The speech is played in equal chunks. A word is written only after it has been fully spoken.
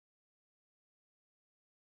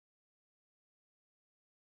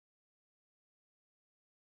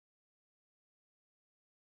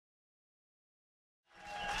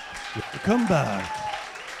Welcome back.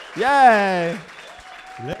 Yay!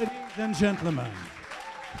 Ladies and gentlemen,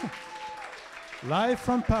 live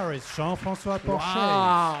from Paris, Jean-François Porchet.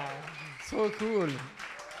 Wow! So cool.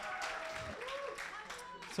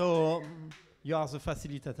 So, you are the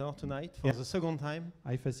facilitator tonight for the second time?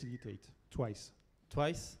 I facilitate twice.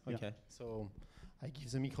 Twice? Okay. Yeah. So, I give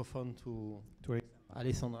the microphone to Twice.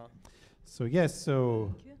 Alexandra. So yes,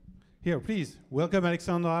 so here, please, welcome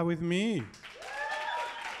Alexandra with me.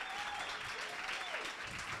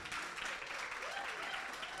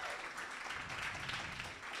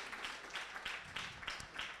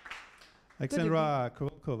 Alexandra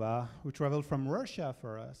Korolkova, who traveled from Russia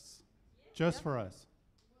for us, just for us.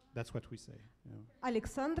 That's what we say. You know.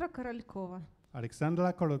 Alexandra Korolkova.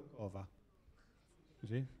 Alexandra Korolkova. You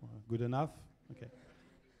see? Good enough? Okay.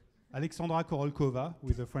 Alexandra Korolkova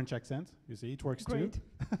with a French accent. You see, it works Great. too.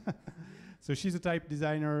 So she's a type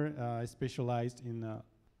designer specialized in,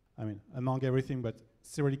 among everything but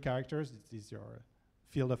Cyrillic characters. This is your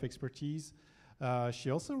field of expertise. She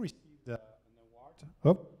also received an award.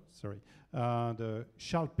 The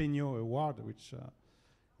Charles Peignot Award, which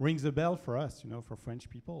rings a bell for us, for French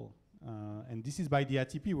people. And this is by the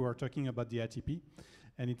ATP. We were talking about the ATP.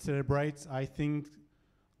 And it celebrates, I think,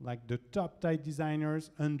 like the top type designers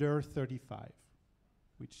under 35,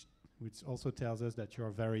 which also tells us that you're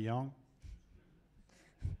very young.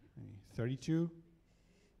 32?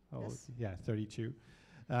 Oh, Yes. Yeah, 32.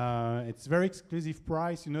 It's very exclusive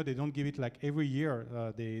prize. They don't give it like every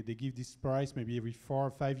year. They give this prize maybe every 4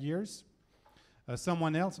 or 5 years.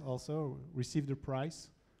 Someone else also received the prize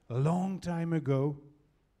a long time ago.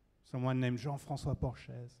 Someone named Jean-François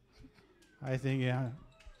Porchet. I think, yeah.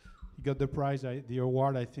 He got the prize, the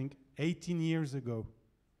award, I think, 18 years ago.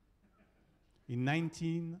 In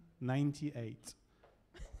 1998.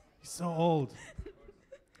 He's so old.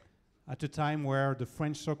 At a time where the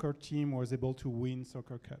French soccer team was able to win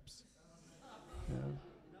soccer cups. Yeah.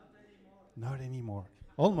 Not anymore.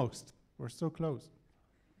 Almost. We're so close.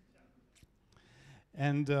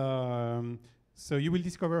 And so you will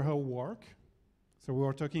discover her work. So we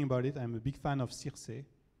were talking about it. I'm a big fan of Circe,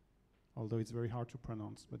 although it's very hard to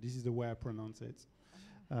pronounce, but this is the way I pronounce it.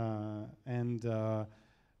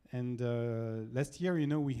 Last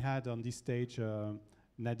year, we had on this stage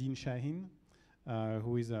Nadine Shahin,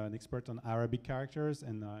 who is an expert on Arabic characters,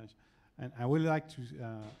 and I would like to.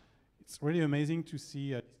 It's really amazing to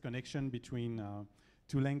see this connection between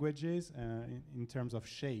two languages in terms of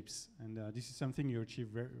shapes, and this is something you achieve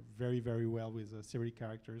very, very well with Cyrillic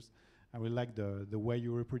characters. I really like the way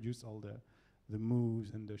you reproduce all the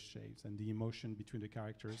moves and the shapes and the emotion between the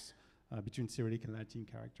characters, between Cyrillic and Latin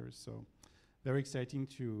characters. So, very excited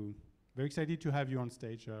to have you on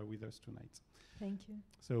stage with us tonight. Thank you.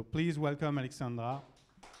 So please welcome Alexandra.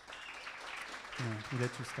 We'll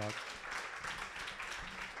let you start.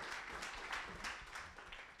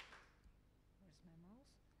 Where's my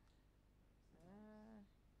mouse?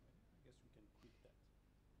 I guess we can quit that.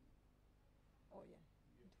 Oh yeah,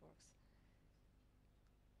 it works.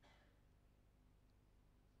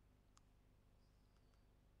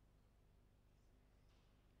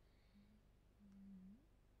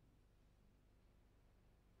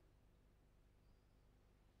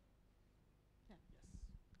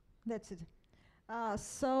 That's it.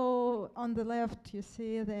 So on the left you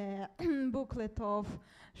see the booklet of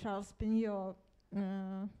Charles Peignot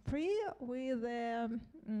Prix with a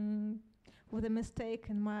mistake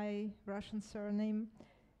in my Russian surname.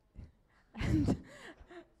 And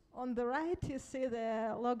on the right you see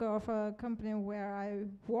the logo of a company where I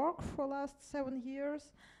work for last 7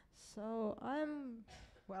 years. So I'm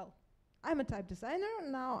a type designer.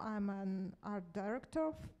 Now I'm an art director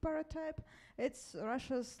of ParaType. It's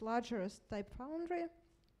Russia's largest type foundry.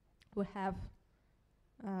 We have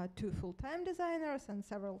 2 full-time designers and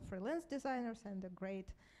several freelance designers and a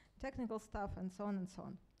great technical staff and so on and so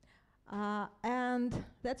on. And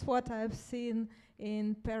that's what I've seen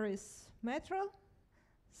in Paris metro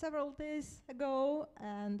several days ago,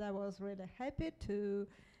 and I was really happy to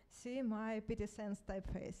see my PT Sans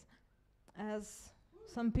typeface. As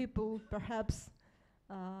some people perhaps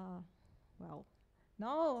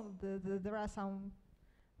know, there are some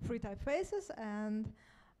free typefaces, and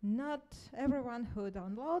not everyone who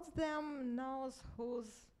downloads them knows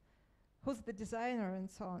who's the designer and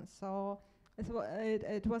so on. So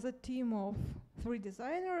it was a team of 3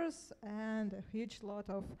 designers and a huge lot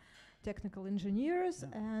of technical engineers,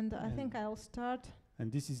 and I think I'll start.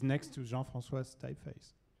 And this is next to Jean-François's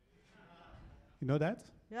typeface. You know that?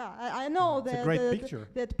 Yeah, I know It's a great picture.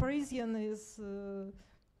 that Parisian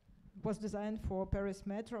was designed for Paris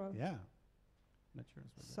Metro. Yeah. Not yours,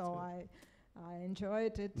 but So I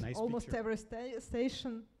enjoyed it Nice almost picture. every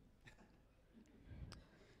station.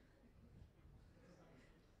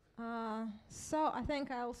 So I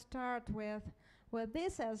think I'll start with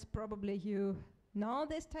this, as probably you know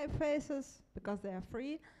these typefaces because they are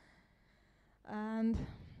free. And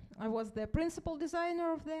I was the principal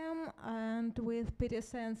designer of them, and with PT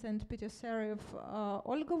Sans and PT Serif,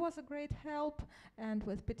 Olga was a great help, and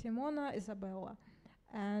with PT Mona, Isabella.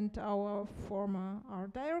 And our former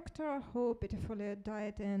art director, who pitifully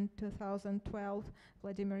died in 2012,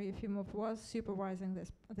 Vladimir Yefimov, was supervising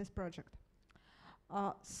this project.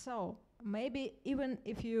 So maybe even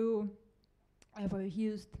if you ever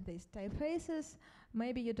used these typefaces,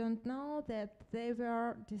 maybe you don't know that they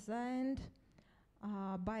were designed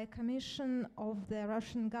by commission of the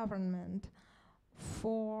Russian government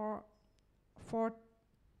for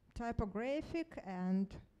typographic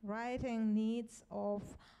and writing needs of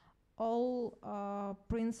all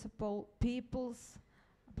principal peoples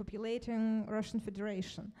populating Russian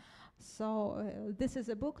Federation. So this is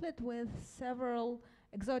a booklet with several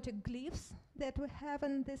exotic glyphs that we have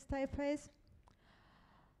in this typeface.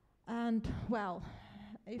 And well,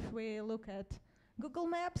 if we look at Google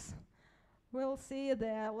Maps, we'll see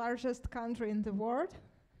the largest country in the world.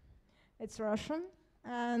 It's Russian,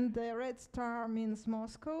 and the red star means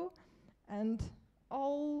Moscow, and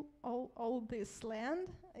all this land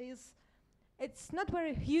it's not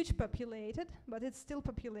very huge populated, but it's still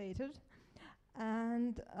populated.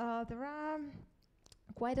 And there are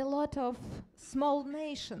quite a lot of small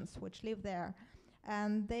nations which live there,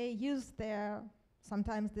 and they use their,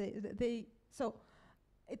 sometimes they so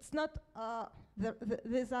it's not,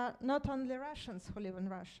 these are not only Russians who live in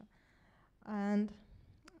Russia. And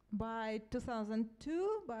by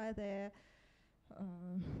 2002, by the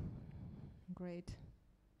great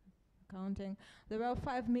counting, there were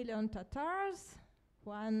 5 million Tatars,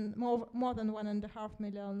 more than 1.5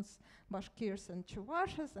 million Bashkirs and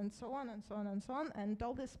Chuvashis, and so on and so on and so on. And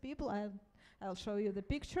all these people, I'll show you the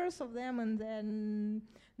pictures of them in their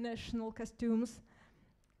national costumes.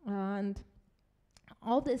 And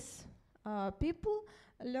all these people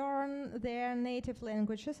learn their native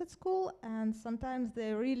languages at school, and sometimes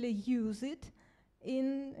they really use it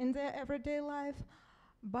in their everyday life,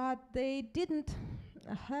 but they didn't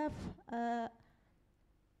have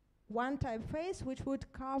one typeface which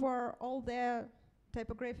would cover all their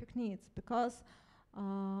typographic needs, because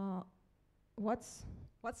what's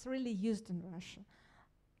really used in Russia?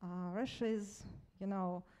 Russia is, you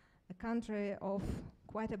know, a country of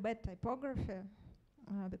quite a bad typography,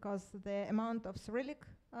 because the amount of Cyrillic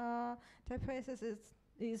typefaces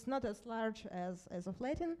is not as large as of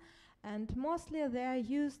Latin, and mostly they are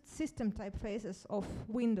used system typefaces of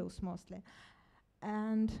Windows mostly.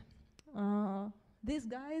 And these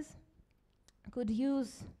guys could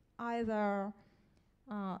use either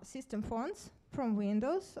system fonts from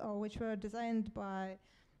Windows, or which were designed by,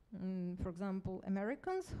 for example,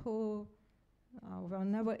 Americans who were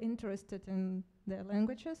never interested in their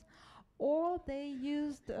languages, or they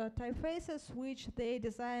used typefaces which they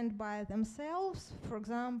designed by themselves, for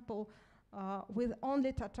example, with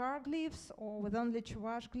only Tatar glyphs or with only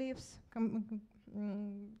Chuvash glyphs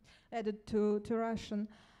added to Russian.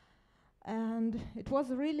 And it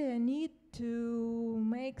was really a need to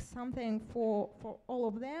make something for all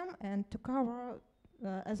of them and to cover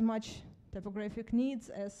as much typographic needs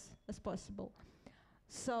as possible.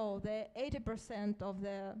 So the 80% of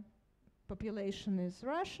the population is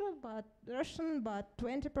Russian, but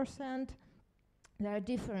 20% there are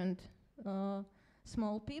different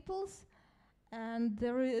small peoples, and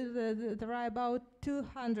there are about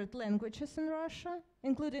 200 languages in Russia,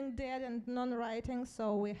 including dead and non-writing,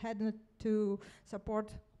 so we had to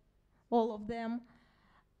support all of them.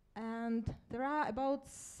 And there are about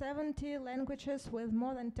 70 languages with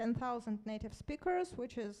more than 10,000 native speakers,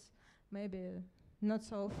 which is maybe not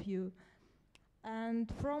so few.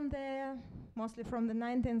 And mostly from the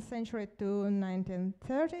 19th century to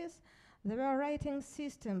 1930s, there were writing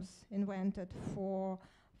systems invented for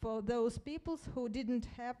those peoples who didn't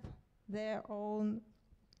have their own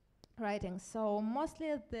writing. So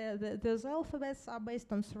mostly those alphabets are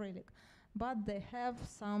based on Cyrillic, but they have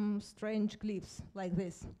some strange glyphs like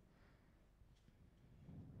this.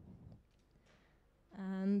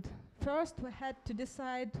 And first we had to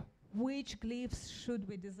decide which glyphs should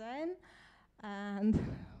we design, and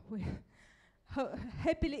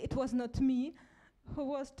happily it was not me who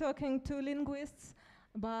was talking to linguists,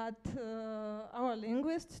 but our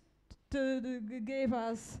linguist gave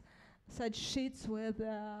us such sheets with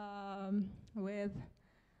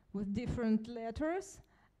different letters,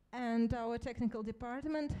 And our technical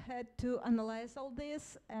department had to analyze all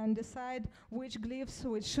this and decide which glyphs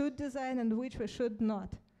we should design and which we should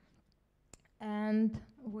not. And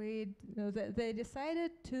they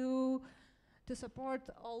decided to support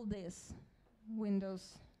all this,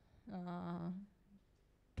 Windows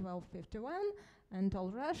 1251 and all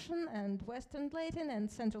Russian and Western Latin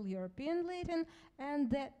and Central European Latin and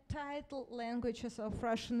the title languages of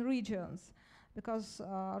Russian regions. Because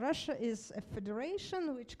Russia is a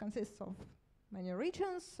federation which consists of many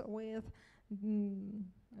regions with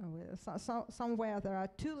somewhere there are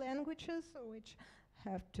 2 languages which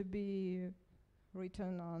have to be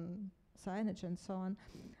written on signage and so on.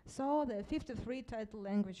 So there are 53 title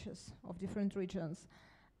languages of different regions.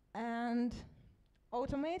 And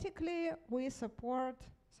automatically we support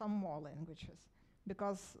some more languages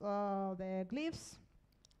because the glyphs,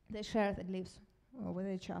 they share the glyphs with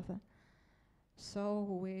each other. So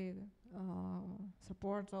we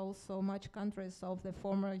support also much countries of the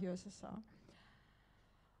former USSR.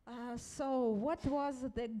 So what was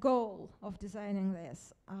the goal of designing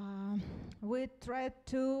this? We tried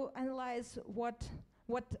to analyze what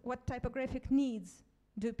typographic needs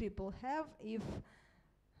do people have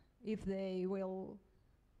if they will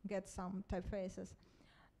get some typefaces.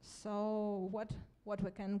 So what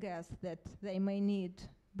we can guess that they may need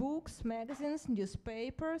books, magazines,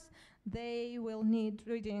 newspapers. They will need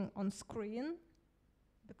reading on screen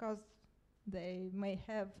because they may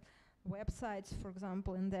have websites, for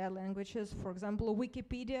example, in their languages. For example,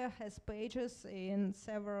 Wikipedia has pages in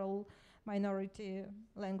several minority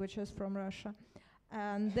languages from Russia.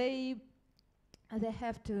 And they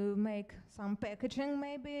have to make some packaging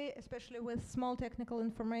maybe, especially with small technical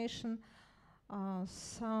information,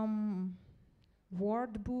 some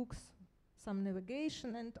word books, some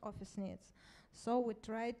navigation and office needs. So we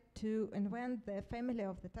tried to invent the family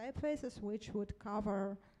of the typefaces which would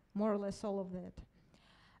cover more or less all of that.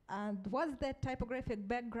 And what's the typographic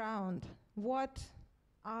background? What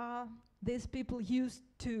are these people used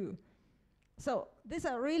to? So these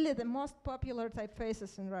are really the most popular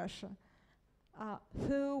typefaces in Russia,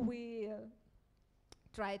 who we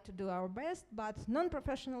tried to do our best, but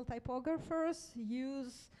non-professional typographers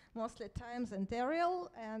use mostly Times and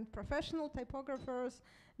Arial, and professional typographers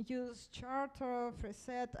use Charter,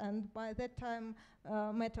 Français, and by that time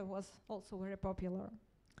Meta was also very popular.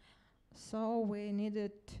 So we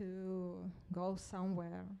needed to go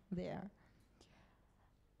somewhere there.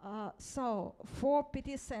 So for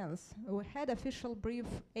PT Sans, we had official brief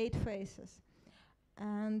 8 faces.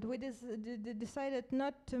 And we decided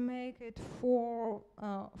not to make it for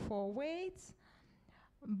weights,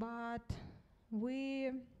 but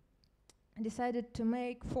we decided to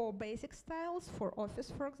make 4 basic styles for office,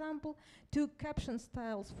 for example, 2 caption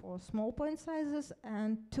styles for small point sizes,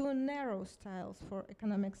 and 2 narrow styles for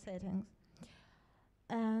economic settings.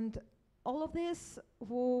 And all of this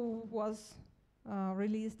was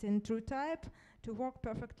released in TrueType to work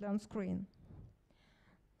perfectly on screen.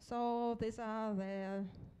 So these are the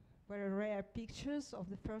very rare pictures of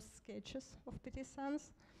the first sketches of PT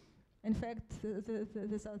Sans. In fact,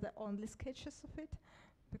 these are the only sketches of it,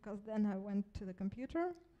 because then I went to the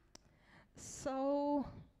computer. So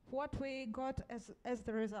what we got as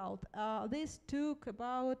the result, this took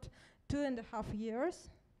about 2.5 years,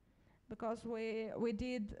 because we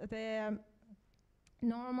did the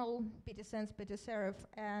normal PT Sans, PT Serif,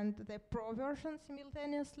 and the Pro version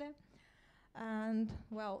simultaneously. And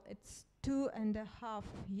well, it's 2.5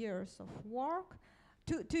 years of work,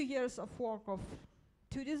 2 years of work of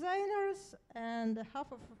 2 designers, and a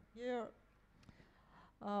half of a year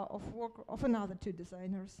of work of another 2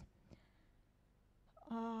 designers.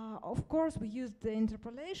 Of course, we used the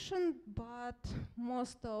interpolation, but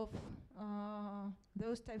most of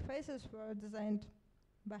those typefaces were designed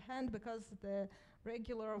by hand, because the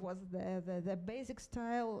regular was the basic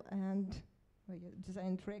style, and we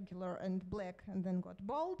designed regular and black and then got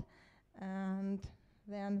bold, and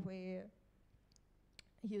then we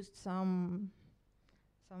used some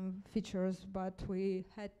features, but we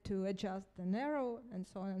had to adjust the narrow and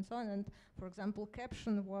so on and so on. And for example,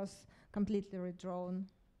 caption was completely redrawn,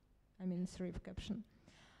 I mean serif caption.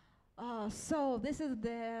 So this is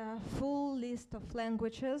the full list of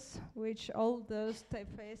languages which all those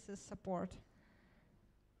typefaces support.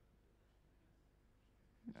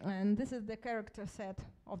 And this is the character set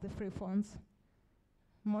of the free fonts.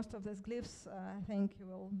 Most of these glyphs I think you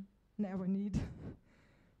will never need,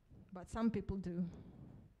 but some people do.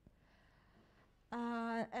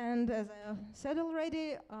 And as I said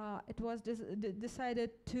already, it was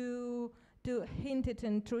decided to hint it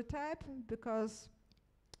in TrueType, because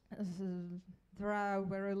the there are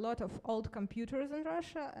very lot of old computers in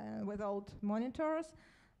Russia with old monitors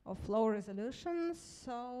of low resolution,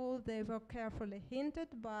 so they were carefully hinted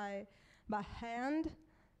by hand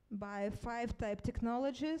by 5 type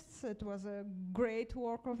technologists. It was a great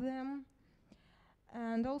work of them.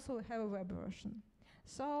 And also we have a web version.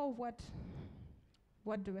 So what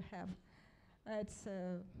do we have? It's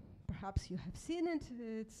perhaps you have seen it.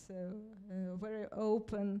 It's a very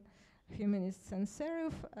open humanist sans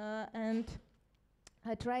serif, and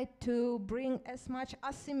I tried to bring as much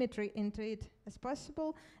asymmetry into it as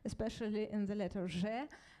possible, especially in the letter G.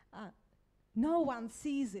 No one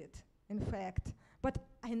sees it, in fact, but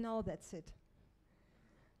I know that's it.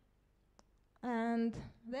 And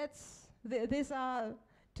these are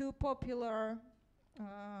 2 popular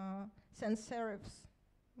sans serifs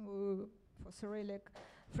for Cyrillic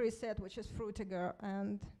free set, which is Frutiger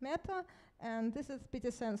and Meta, and this is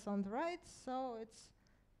PT Sans on the right, so it's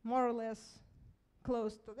more or less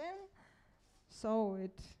close to them, so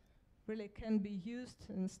it really can be used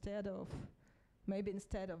instead of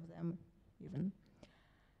them even.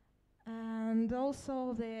 And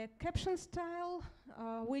also the caption style,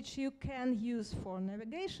 which you can use for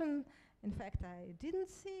navigation. In fact, I didn't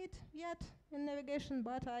see it yet in navigation,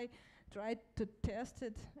 but I tried to test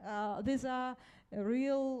it. These are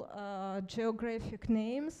real geographic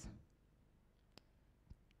names,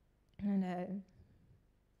 and I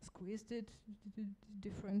squeezed it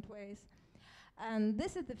different ways. And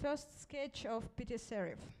this is the first sketch of PT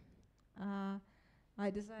Serif. I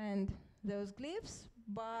designed those glyphs,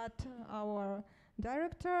 but our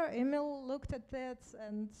director, Emil, looked at that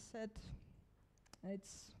and said,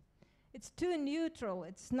 it's too neutral,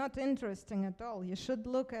 it's not interesting at all. You should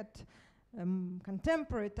look at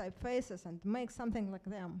contemporary typefaces and make something like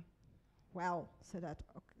them. Well, said I,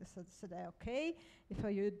 okay,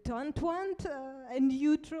 if you don't want a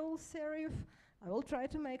neutral serif, I will try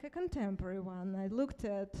to make a contemporary one. I looked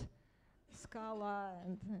at Scala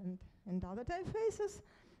and other typefaces,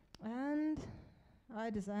 and I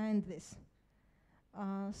designed this.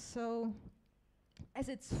 So, as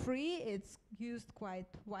it's free, it's used quite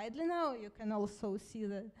widely now. You can also see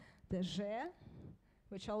the G,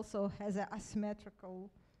 which also has an asymmetrical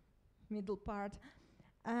middle part.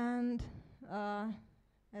 And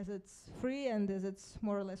as it's free and as it's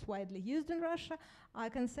more or less widely used in Russia, I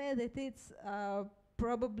can say that it's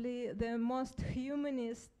probably the most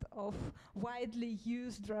humanist of widely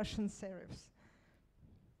used Russian serifs.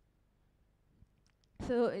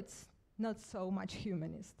 So it's not so much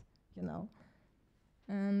humanist, you know.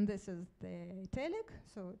 And this is the italic,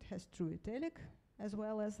 so it has true italic as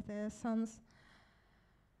well as the sans.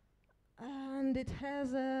 And it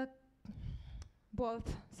has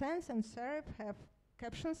both sans and serif have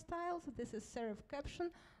caption styles. This is serif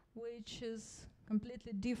caption, which is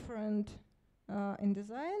completely different in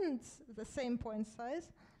design. It's the same point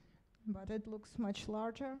size, but it looks much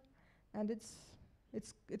larger, and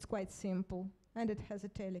it's quite simple, and it has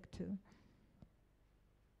italic too.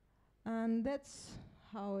 And that's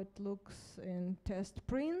how it looks in test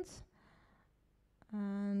prints,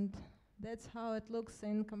 and that's how it looks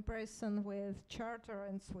in comparison with Charter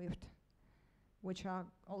and Swift, which are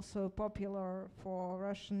also popular for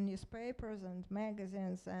Russian newspapers and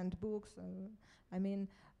magazines and books, I mean,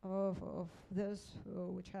 of those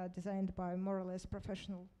which are designed by more or less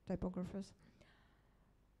professional typographers.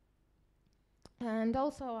 And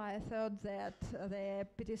also I thought that the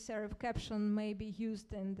PT serif caption may be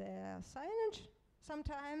used in the signage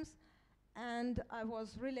sometimes, and I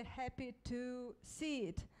was really happy to see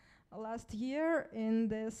it. Last year in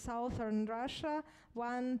the southern Russia,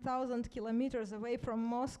 1,000 kilometers away from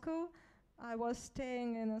Moscow, I was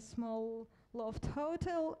staying in a small loft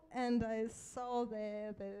hotel, and I saw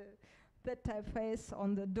the typeface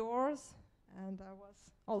on the doors, and I was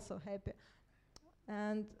also happy.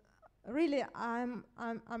 And really, I'm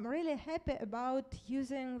really happy about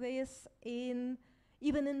using this even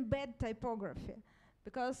in bad typography,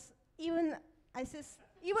 because even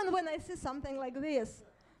when I see something like this,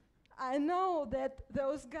 I know that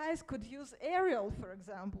those guys could use Arial, for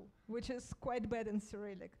example, which is quite bad in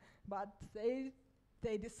Cyrillic, but they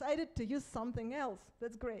decided to use something else.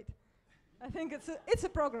 That's great. I think it's a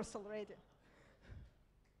progress already.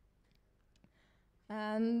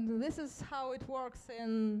 And this is how it works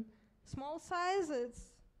in small size. It's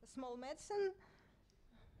a small medicine.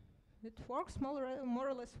 It works more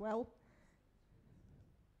or less well.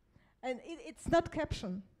 And it's not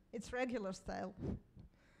caption, it's regular style.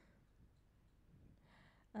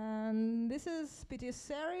 And this is PT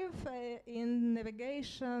Serif in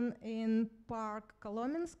navigation in Park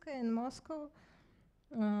Kolomenskaya in Moscow.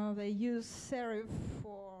 They use serif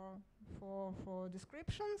for for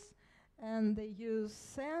descriptions, and they use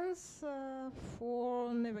Sans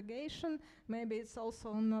for navigation. Maybe it's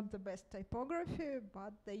also not the best typography,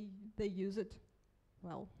 but they use it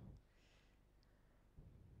well.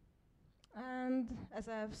 And as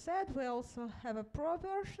I've said, we also have a pro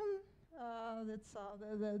version. That's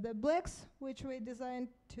the blacks, which we designed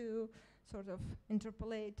to sort of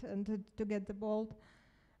interpolate and to get the bold.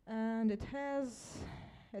 And it has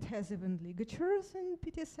even ligatures in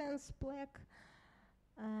PT Sans black.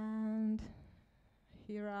 And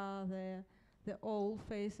here are the all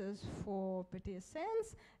faces for PT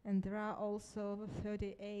Sans, and there are also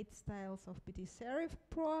 38 styles of PT Serif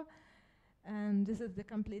Pro. And this is the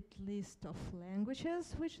complete list of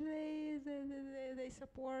languages which they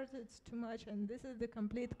support. It's too much. And this is the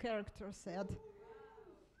complete character set.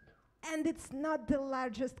 And it's not the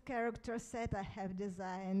largest character set I have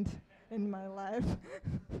designed in my life.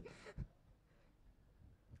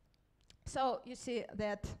 So you see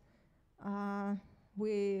that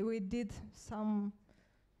we did some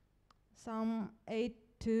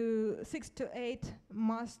 6 to 8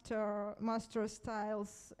 master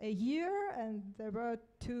styles a year, and there were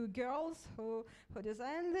 2 girls who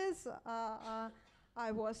designed this.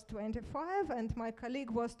 I was 25 and my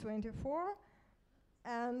colleague was 24,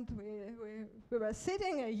 and we were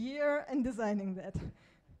sitting a year and designing that.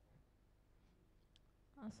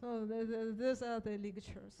 So those are the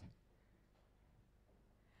ligatures.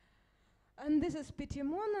 And this is PT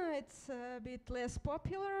Mono. It's a bit less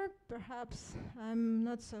popular. Perhaps I'm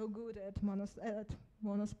not so good at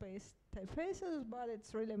monospaced typefaces, but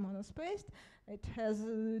it's really monospaced. It has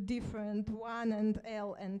different 1 and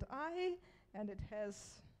L and I, and it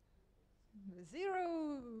has the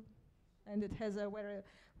 0, and it has a very,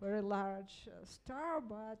 very large star,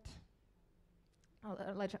 but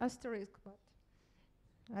a large asterisk, but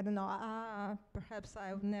I don't know. Perhaps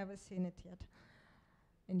I've never seen it yet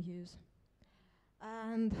in use.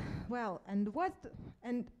 And well,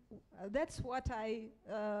 that's what I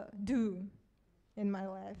do in my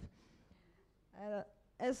life.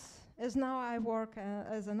 As now I work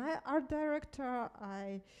as an art director,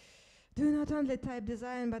 I do not only type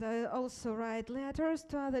design, but I also write letters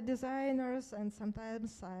to other designers, and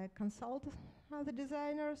sometimes I consult other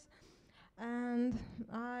designers. And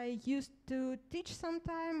I used to teach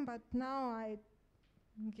sometime, but now I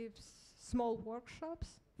give small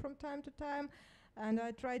workshops from time to time. And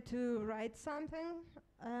I try to write something,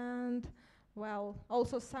 and well,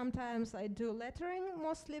 also sometimes I do lettering,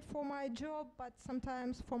 mostly for my job, but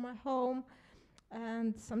sometimes for my home,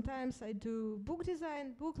 and sometimes I do book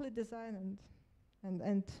design, booklet design,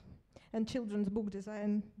 and children's book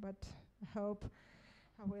design, but I hope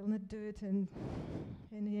I will not do it in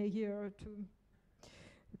a year or 2,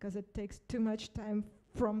 because it takes too much time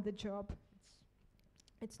from the job.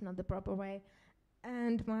 It's not the proper way.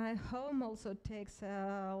 And my home also takes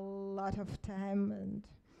a lot of time, and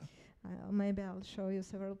maybe I'll show you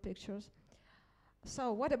several pictures.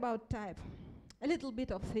 So what about type? A little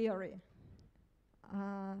bit of theory.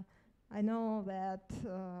 I know that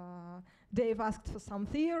Dave asked for some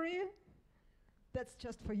theory. That's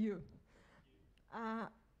just for you.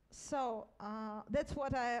 So that's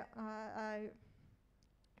what I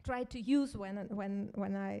try to use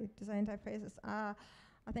when I design typefaces. I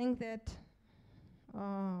think that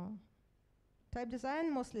type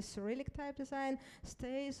design, mostly Cyrillic type design,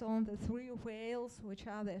 stays on the 3 whales, which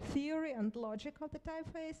are the theory and logic of the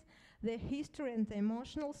typeface, the history and the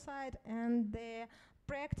emotional side, and the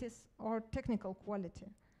practice or technical quality.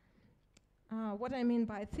 What I mean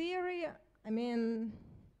by theory, I mean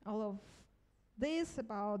all of this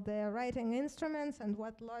about the writing instruments and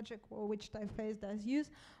what logic or which typeface does use,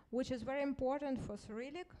 which is very important for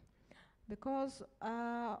Cyrillic. Because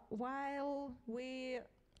while we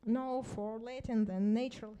know for Latin the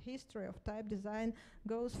natural history of type design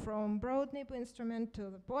goes from broad nib instrument to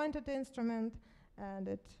the pointed instrument, and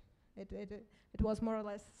it was more or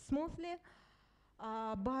less smoothly.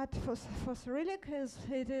 But for Cyrillic,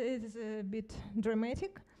 it is a bit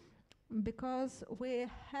dramatic, because we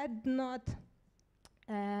had not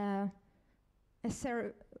no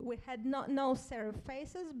serif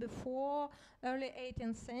faces before early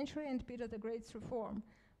 18th century and Peter the Great's reform.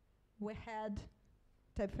 We had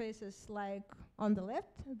typefaces like on the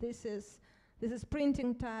left. This is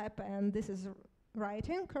printing type, and this is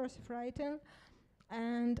writing, cursive writing.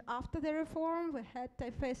 And after the reform, we had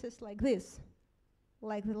typefaces like this,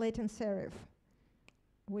 like the Latin serif,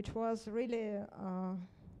 which was really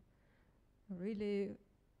really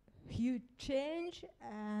huge change,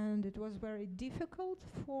 and it was very difficult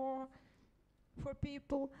for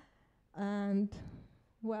people. And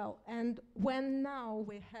Well, and when now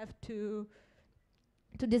we have to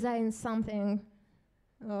design something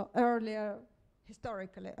earlier,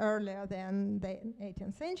 historically earlier than the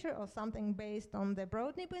 18th century, or something based on the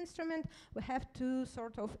broad-nib instrument, we have to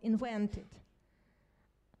sort of invent it.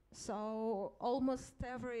 So almost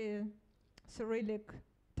every Cyrillic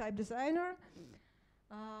type designer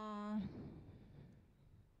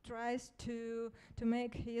tries to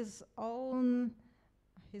make his own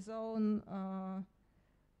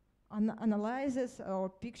analysis or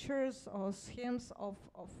pictures or schemes of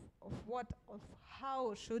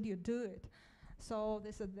how should you do it. So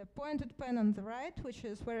this is the pointed pen on the right, which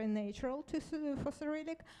is very natural for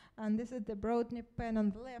Cyrillic, and this is the broad nib pen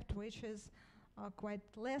on the left, which is quite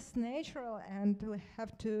less natural, and we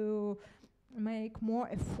have to make more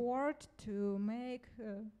effort to make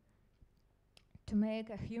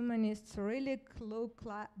a humanist Cyrillic look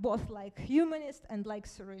both like humanist and like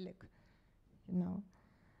Cyrillic, you know.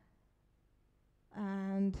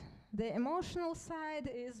 And the emotional side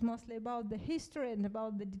is mostly about the history and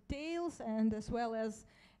about the details, and as well as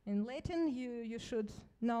in Latin you should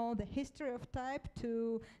know the history of type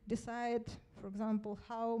to decide, for example,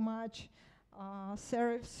 how much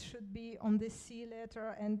serifs should be on the C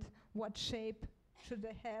letter and what shape should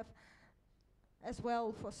they have. As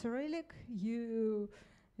well, for Cyrillic, you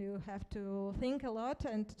have to think a lot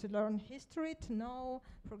and to learn history to know,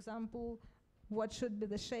 for example, what should be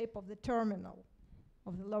the shape of the terminal,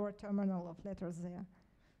 of the lower terminal of letters there.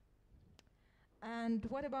 And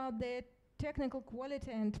what about the technical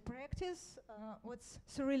quality and practice? What's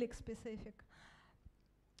Cyrillic specific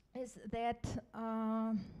is that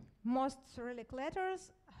most Cyrillic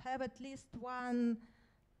letters have at least one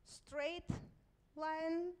straight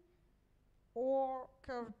line or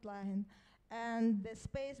curved line, and the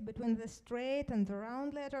space between the straight and the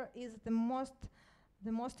round letter is the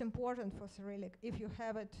most important for Cyrillic. If you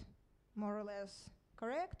have it more or less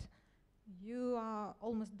correct, you are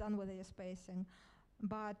almost done with your spacing.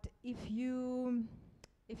 But if you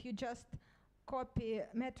just copy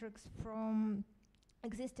metrics from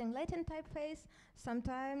existing Latin typeface,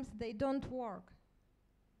 sometimes they don't work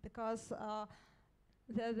because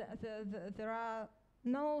there are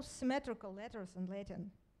no symmetrical letters in Latin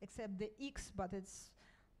except the X, but it's,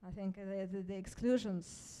 I think, the exclusions.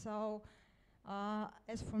 So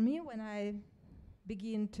as for me, when I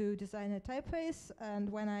begin to design a typeface and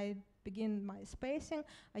when I begin my spacing,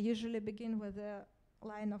 I usually begin with a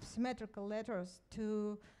line of symmetrical letters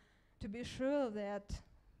to be sure that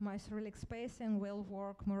my Cyrillic spacing will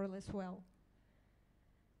work more or less well.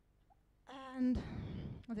 And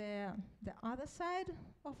the other side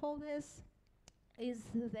of all this is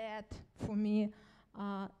that, for me,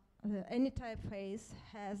 any typeface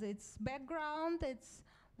has its background. It's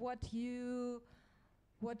what you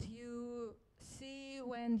see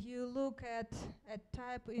when you look at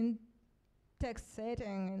type in text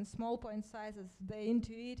setting in small point sizes, the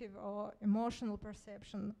intuitive or emotional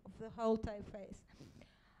perception of the whole typeface.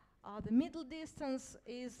 The middle distance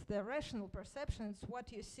is the rational perception. It's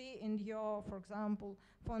what you see in your, for example,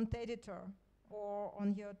 font editor or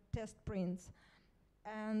on your test prints.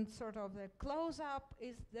 And sort of the close-up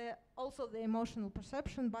is also the emotional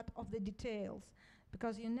perception, but of the details,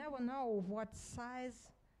 because you never know what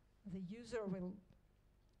size the user will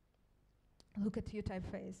look at your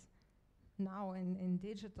typeface. Now in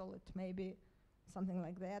digital, it may be something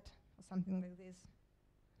like that or something like this.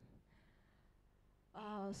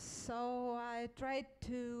 So I tried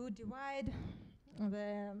to divide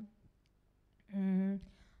the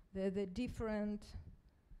different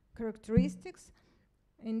characteristics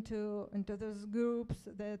into those groups.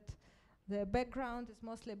 That the background is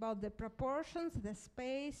mostly about the proportions, the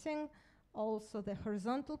spacing, also the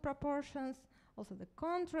horizontal proportions, also the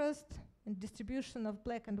contrast and distribution of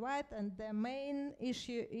black and white, and the main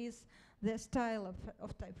issue is the style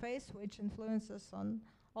of typeface, which influences on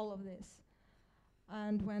all of this.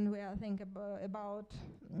 And when we are thinking about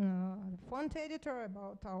the font editor,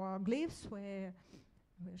 about our glyphs, we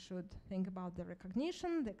should think about the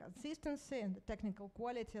recognition, the consistency, and the technical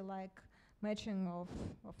quality, like matching of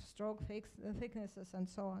stroke thicknesses and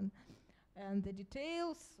so on. And the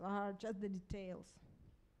details are just the details.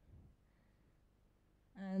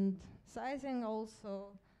 And sizing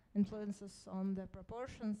also influences on the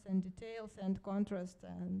proportions and details and contrast,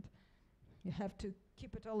 and you have to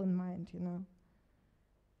keep it all in mind, you know.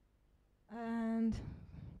 And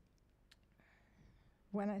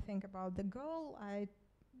when I think about the goal, I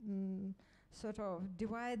sort of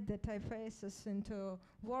divide the typefaces into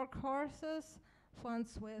workhorses,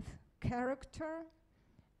 fonts with character,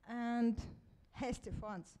 and hasty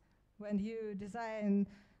fonts. When you design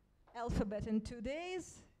alphabet in 2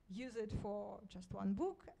 days, use it for just one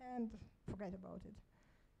book, and forget about it.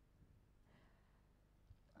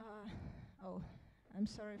 Oh, I'm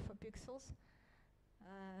sorry for pixels.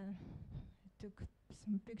 I took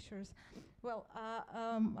some pictures. Well,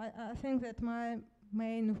 I think that my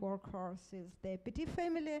main workhorse is the PT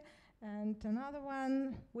family, and another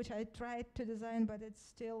one which I tried to design but it's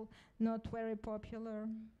still not very popular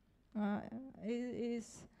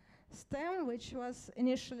is STEM, which was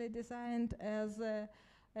initially designed as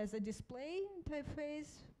a display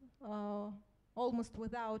typeface, almost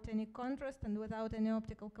without any contrast and without any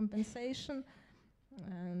optical compensation,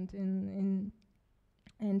 and in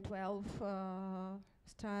 12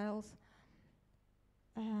 styles,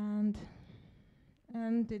 and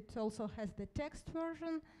it also has the text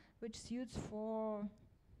version, which suits for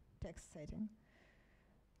text setting.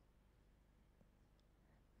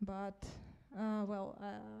 But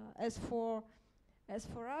as for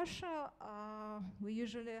Russia, we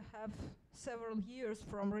usually have several years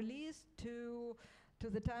from release to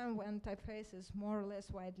the time when typeface is more or less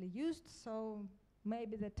widely used. So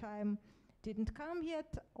maybe the time didn't come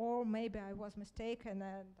yet, or maybe I was mistaken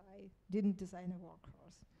and I didn't design a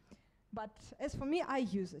workhorse. But as for me, I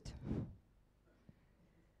use it.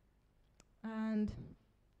 And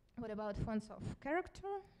what about fonts of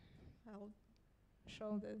character? I'll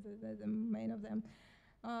show the main of them.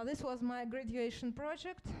 This was my graduation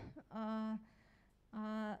project.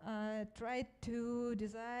 I tried to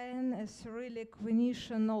design a Cyrillic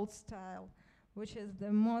Venetian old style, which is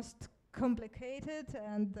the most complicated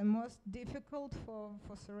and the most difficult for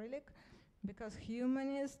Cyrillic, because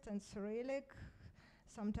humanist and Cyrillic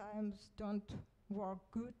sometimes don't work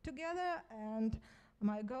good together, and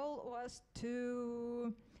my goal was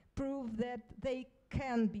to prove that they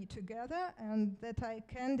can be together and that I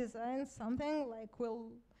can design something like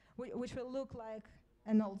which will look like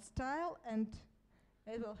an old style and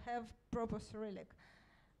it will have proper Cyrillic.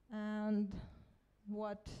 And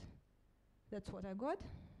that's what I got.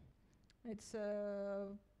 It's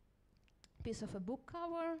a piece of a book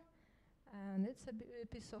cover, and it's a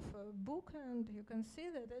piece of a book, and you can see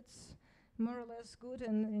that it's more or less good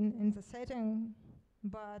in the setting.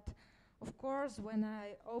 But of course, when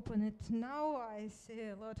I open it now, I see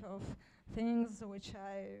a lot of things which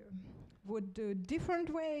I would do different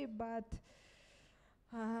way, but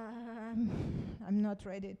I'm not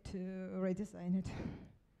ready to redesign it.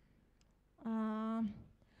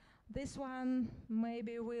 This one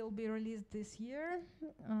maybe will be released this year.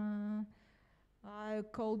 I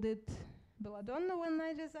called it Belladonna when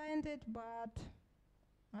I designed it, but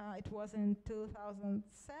it was in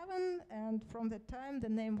 2007, and from that time the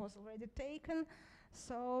name was already taken,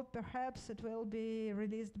 so perhaps it will be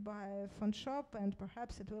released by Font Shop, and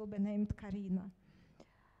perhaps it will be named Karina.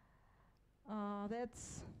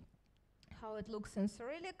 That's how it looks in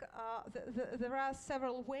Cyrillic. There are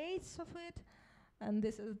several weights of it, and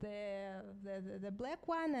this is the black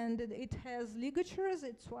one, and it has ligatures.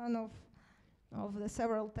 It's one of the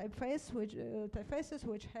several typefaces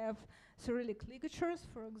which have Cyrillic ligatures.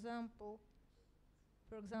 For example,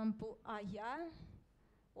 AYA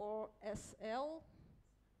or SL,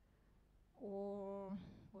 or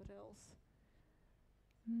what else?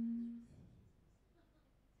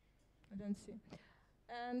 I don't see.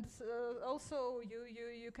 And also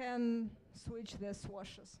you can switch the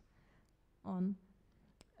swashes on.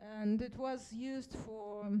 And it was used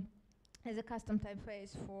as a custom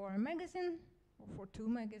typeface for a magazine, or for 2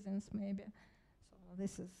 magazines maybe. So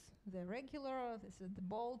this is the regular, this is the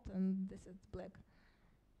bold, and this is black.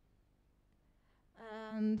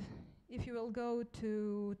 And if you will go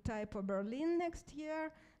to Typo Berlin next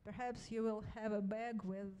year, perhaps you will have a bag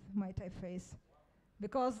with my typeface,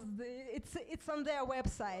 because it's on their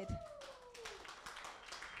website.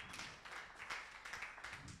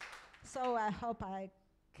 So I hope I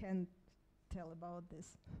can tell about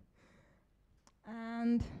this.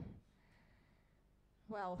 And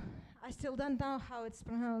well, I still don't know how it's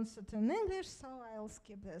pronounced in English, so I'll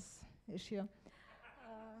skip this issue.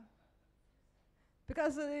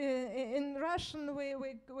 Because in Russian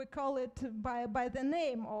we call it by the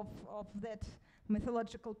name of that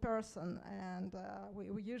mythological person, and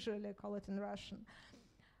we usually call it in Russian.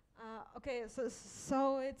 Okay, so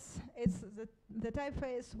it's the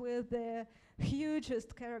typeface with the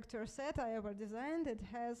hugest character set I ever designed. It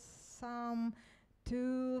has some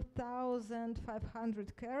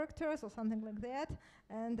 2,500 characters or something like that,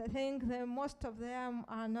 and I think most of them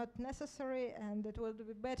are not necessary, and it would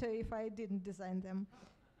be better if I didn't design them.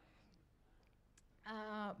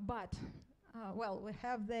 But well, we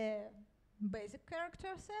have the basic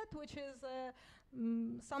character set, which is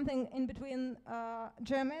something in between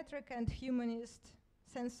geometric and humanist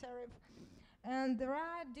sans serif. And there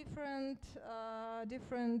are different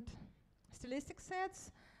stylistic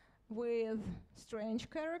sets with strange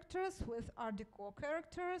characters, with Art Deco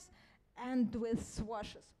characters, and with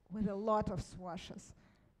swashes, with a lot of swashes,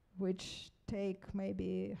 which take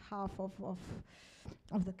maybe half of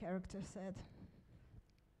the character set.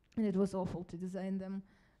 And it was awful to design them.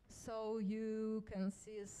 So you can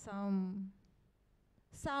see some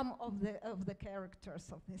of the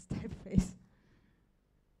characters of this typeface.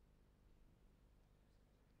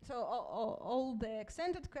 So all the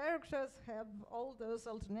accented characters have all those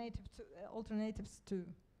alternatives too,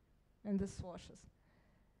 in the swashes.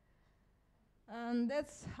 And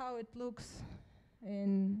that's how it looks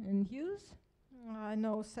in use. I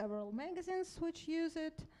know several magazines which use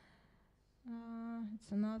it.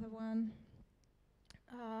 It's another one.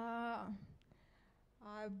 I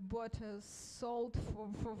bought a salt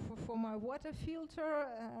for my water filter,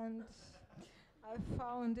 and I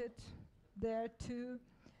found it there too.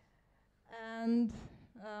 And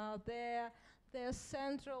their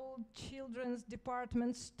central children's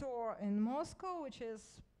department store in Moscow, which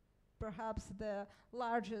is perhaps the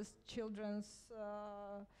largest children's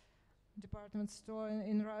department store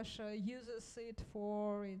in Russia, uses it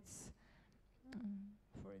for its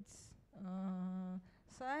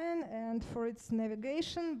sign and for its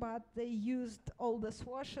navigation, but they used all the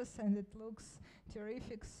swashes and it looks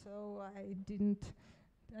terrific, so I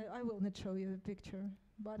will not show you the picture,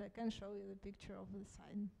 but I can show you the picture of the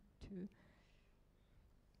sign too.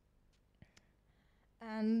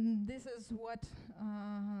 And this is what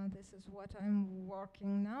I'm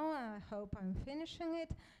working now. I hope I'm finishing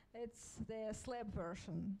it. It's the slab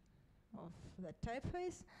version of the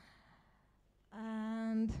typeface.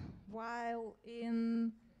 And while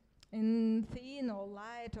in thin or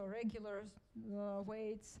light or regular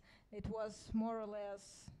weights, it was more or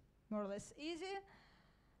less easy.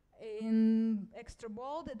 In extra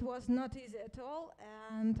bold, it was not easy at all,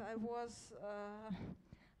 and I was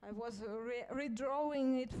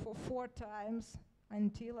redrawing it for 4 times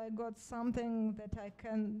until I got something that I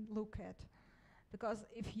can look at. Because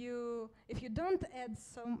if you don't add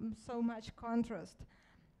so much contrast,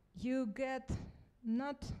 you get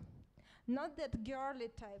not that girly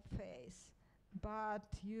typeface, but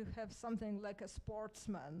you have something like a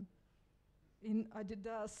sportsman in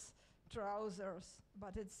Adidas trousers,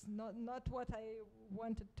 but it's not what I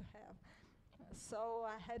wanted to have. So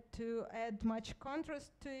I had to add much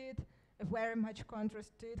contrast to it, very much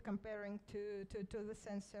contrast to it, comparing to the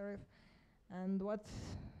sans serif, and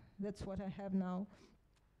that's what I have now.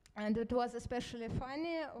 And it was especially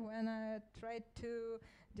funny when I tried to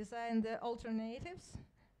design the alternatives,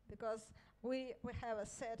 because we have a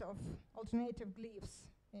set of alternative glyphs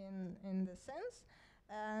in the sans,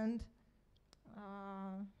 and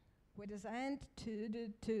we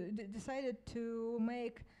decided to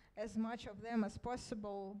make as much of them as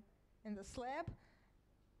possible in the slab,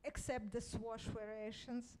 except the swash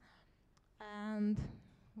variations. And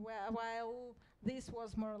while this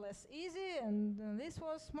was more or less easy, and this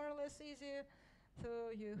was more or less easy, so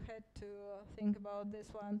you had to think about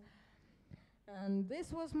this one. And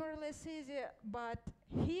this was more or less easy, but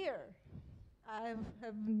here I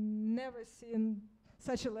have never seen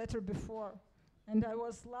such a letter before. And I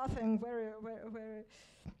was laughing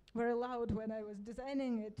very loud when I was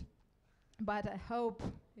designing it, but I hope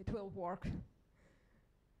it will work.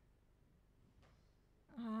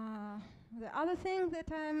 The other thing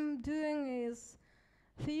that I'm doing is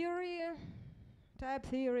theory, type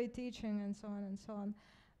theory, teaching, and so on and so on.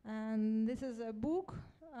 And this is a book.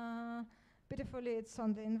 Pitifully, it's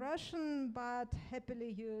only in Russian, but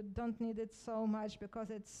happily you don't need it so much because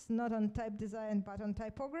it's not on type design, but on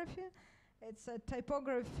typography. It's a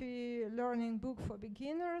typography learning book for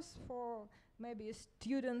beginners, for maybe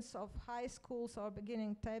students of high schools or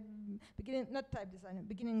beginning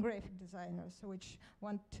graphic designers, which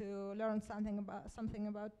want to learn something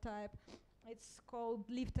about type. It's called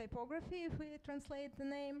Lively Typography, if we translate the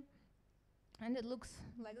name. And it looks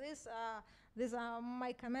like this. These are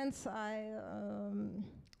my comments. I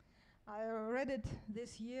read it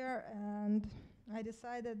this year, and I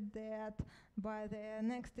decided that by the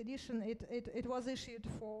next edition, it was issued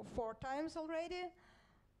for 4 times already,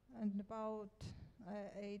 and about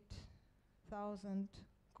 8,000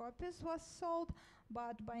 copies was sold.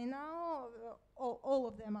 But by now, all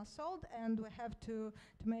of them are sold, and we have to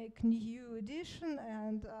make new edition,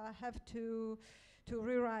 and have to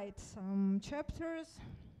rewrite some chapters,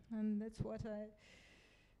 and that's what I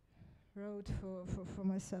wrote for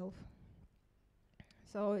myself.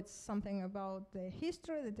 So it's something about the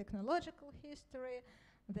history, the technological history,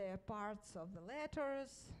 the parts of the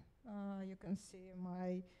letters. You can see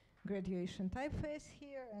my graduation typeface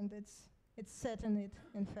here, and it's set in it,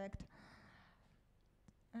 in fact.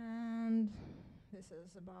 And this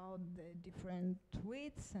is about the different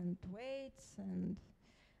widths and weights, and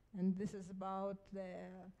this is about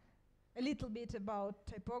a little bit about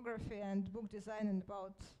typography and book design and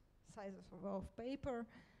about sizes of paper.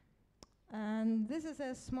 And this is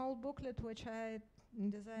a small booklet which I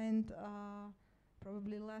designed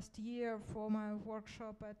probably last year for my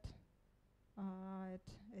workshop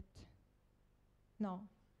no,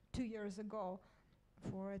 2 years ago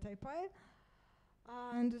for a TypeParis.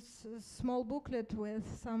 And it's a small booklet with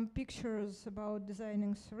some pictures about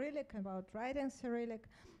designing Cyrillic, about writing Cyrillic.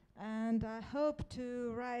 And I hope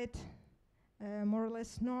to write a more or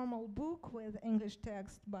less normal book with English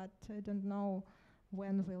text, but I don't know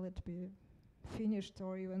when will it be finished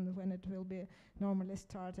or even when it will be normally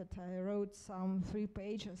started. I wrote some 3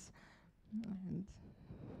 pages,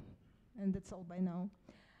 and that's all by now.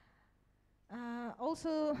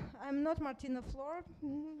 Also, I'm not Martina Flor,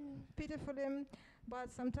 pitifully,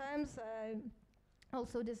 but sometimes I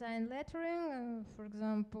also design lettering, for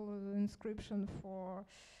example, inscription for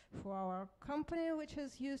our company, which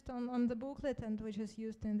is used on the booklet and which is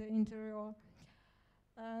used in the interior,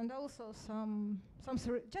 and also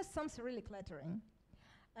just some Cyrillic lettering.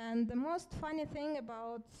 And the most funny thing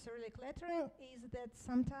about Cyrillic lettering is that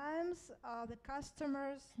sometimes the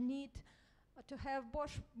customers need to have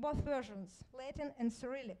both versions, Latin and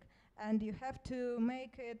Cyrillic, and you have to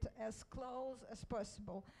make it as close as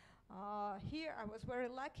possible. Here I was very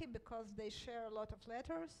lucky because they share a lot of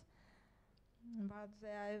letters, but they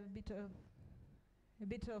are a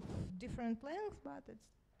bit of different length, but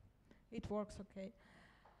it works okay.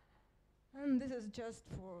 And this is just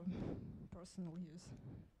for personal use.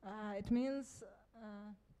 It means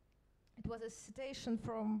it was a citation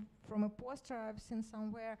from a poster I've seen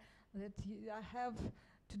somewhere that I have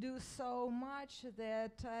to do so much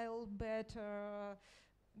that I'll better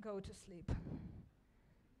go to sleep.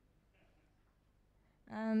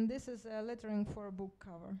 And this is a lettering for a book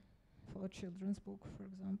cover, for a children's book, for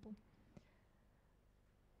example.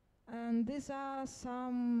 And these are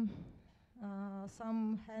some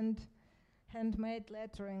handmade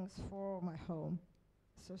letterings for my home.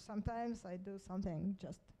 So sometimes I do something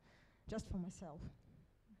just for myself.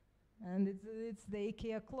 And it's the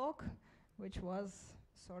IKEA clock, which was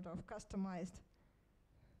sort of customized.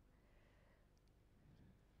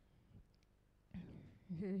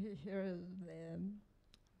 Here are the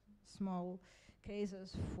small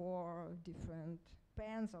cases for different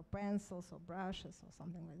pens or pencils or brushes or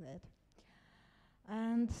something like that.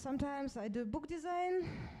 And sometimes I do book design,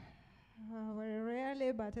 very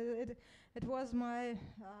rarely, but it was my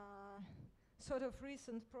sort of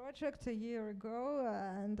recent project a year ago,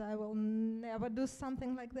 and I will never do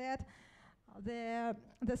something like that. The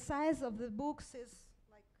size of the books is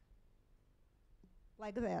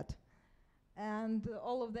like that, and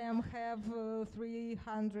all of them have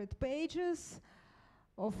 300 pages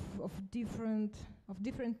of different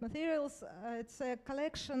materials. It's a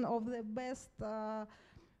collection of the best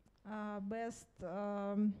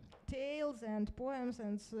tales and poems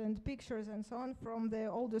and pictures and so on from the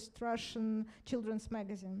oldest Russian children's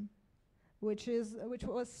magazine, which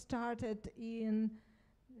was started in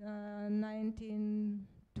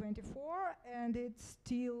 1924, and it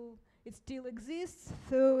still exists,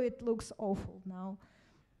 though it looks awful now.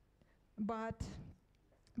 But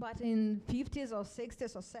in 50s or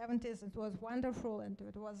 60s or 70s, it was wonderful, and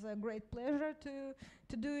it was a great pleasure to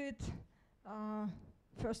do it.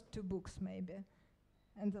 First 2 books maybe,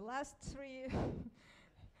 and the last 3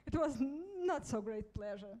 it was not so great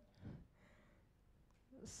pleasure.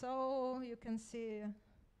 So you can see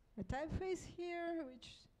a typeface here,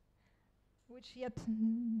 which yet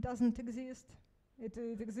doesn't exist. It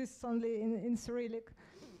exists only in Cyrillic.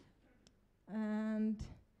 And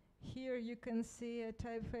here you can see a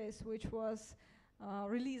typeface which was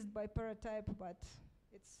released by ParaType, but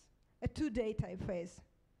it's a 2-day typeface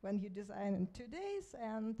when you design in 2 days,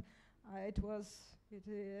 and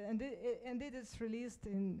it is released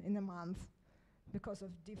in a month because of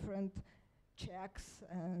different checks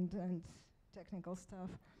and technical stuff.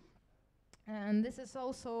 And this is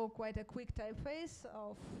also quite a quick typeface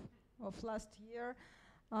of last year.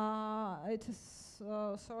 It is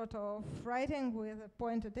sort of writing with a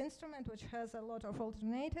pointed instrument which has a lot of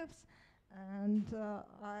alternatives, and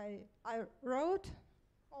I wrote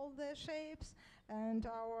all the shapes, and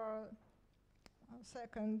our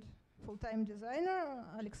second full-time designer,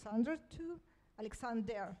 Alexandra,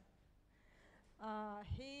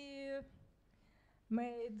 He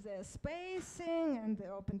made the spacing and the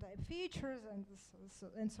open type features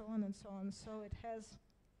and so on and so on. So it has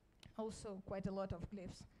also quite a lot of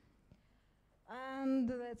glyphs. And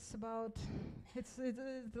that's about, it's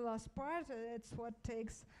the last part. It's what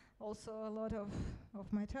takes also a lot of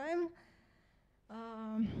my time.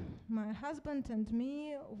 My husband and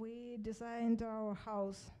me, we designed our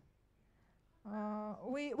house.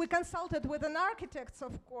 We consulted with an architect,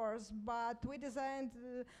 of course, but we designed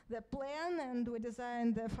the plan and we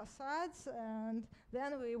designed the facades, and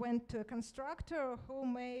then we went to a constructor who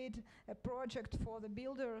made a project for the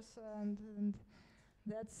builders, and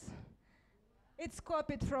it's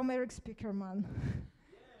copied from Eric Spiekermann.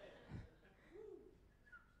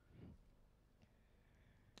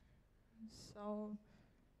 So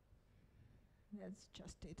that's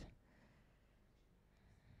just it.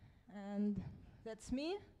 And that's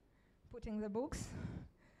me putting the books.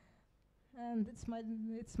 And it's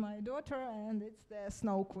my daughter, and it's the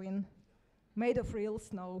Snow Queen, made of real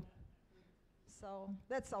snow. So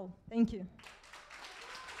that's all. Thank you.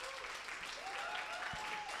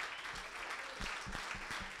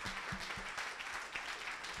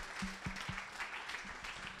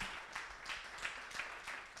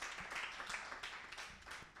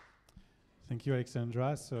 Thank you,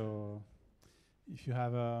 Alexandra. So if you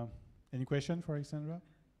have any question for Alexandra?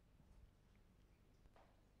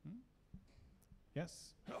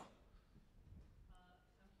 Yes? I'm curious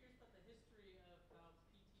about the history of how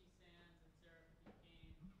PT, Sans, and Serif became open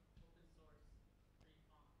source free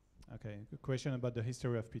fonts. Okay, a question about the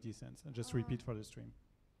history of PT Sans. I'll just repeat for the stream.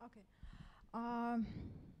 Okay.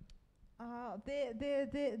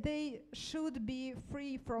 They should be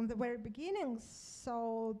free from the very beginning,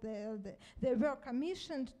 so they were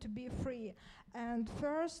commissioned to be free. And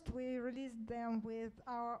first we released them with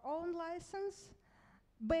our own license,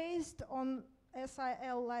 based on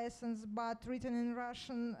SIL license, but written in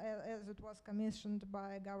Russian as it was commissioned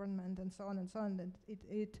by government and so on and so on. And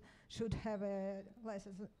it should have a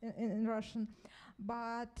license in Russian.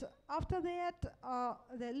 But after that,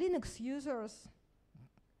 the Linux users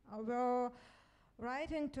were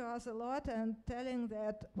writing to us a lot and telling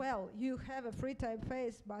that, well, you have a free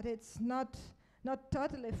typeface, but it's not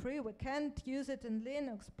totally free. We can't use it in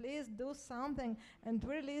Linux. Please do something. And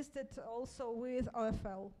we released it also with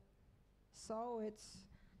OFL. So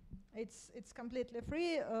it's completely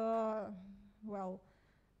free. Well,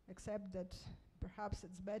 except that perhaps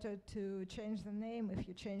it's better to change the name if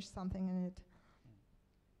you change something in it.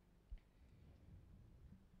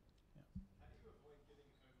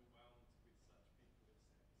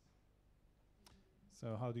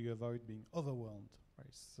 So how do you avoid being overwhelmed?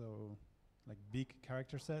 Right. So like big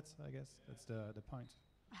character sets, I guess that's the point.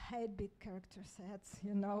 I hate big character sets,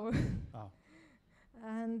 you know. Oh.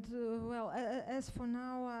 And well, as for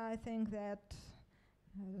now, I think that,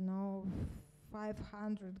 I don't know,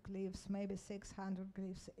 500 glyphs, maybe 600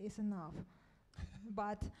 glyphs is enough.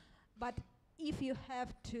 but if you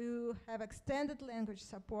have to have extended language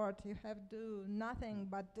support, you have to do nothing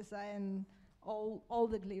but design all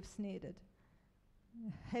the glyphs needed.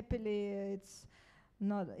 Happily, it's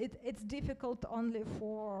not. It's difficult only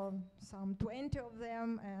for some 20 of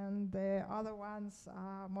them, and the other ones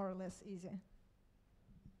are more or less easy.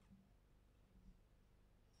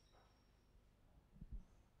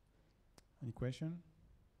 Any question?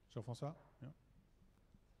 Jean-François? Yeah.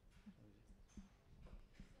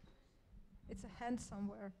 It's a hand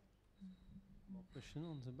somewhere. More question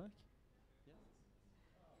on the back?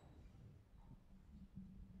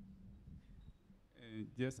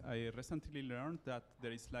 Yes, I recently learned that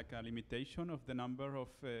there is like a limitation of the number of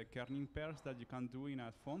kerning pairs that you can do in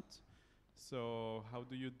a font. So how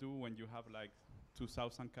do you do when you have like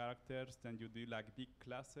 2,000 characters, then you do like big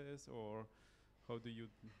classes, or how do you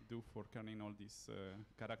do for kerning all these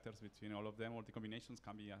characters between all of them, or the combinations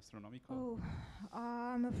can be astronomical? Oh,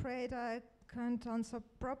 I'm afraid I can't answer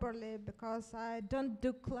properly because I don't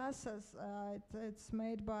do classes. It's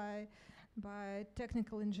made by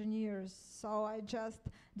technical engineers. So I just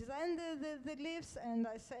design the glyphs and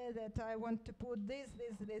I say that I want to put this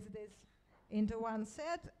into one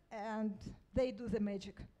set, and they do the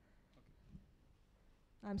magic. Okay.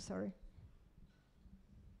 I'm sorry.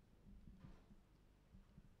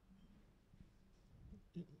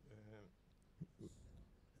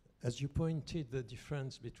 As you pointed, the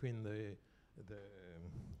difference between the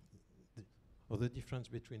difference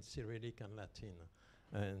between Cyrillic and Latin,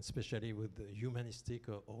 and especially with the humanistic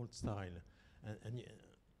or old style, and you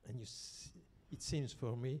it seems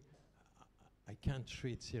for me, I can't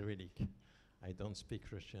read Cyrillic. I don't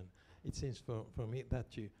speak Russian. It seems for me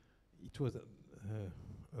that it was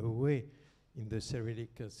a way in the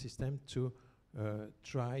Cyrillic system to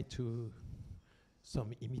try to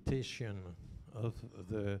some imitation of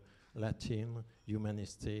the Latin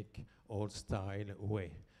humanistic old style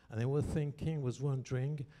way. And I was thinking, was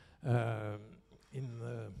wondering, in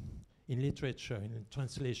literature, in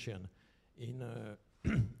translation,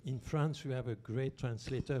 in France we have a great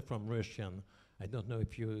translator from Russian. I don't know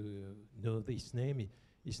if you know this name.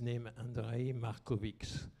 His name Andrei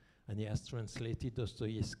Markovits, and he has translated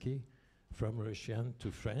Dostoevsky from Russian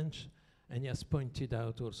to French, and he has pointed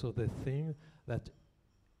out also the thing that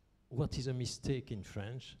what is a mistake in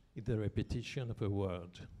French is the repetition of a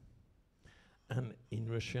word, and in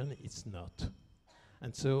Russian it's not.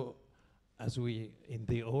 And so, as we, in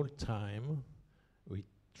the old time, we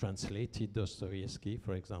translated Dostoevsky,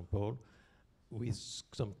 for example, with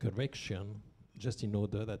some correction, just in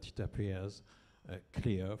order that it appears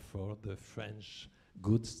clear for the French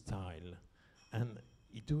good style. And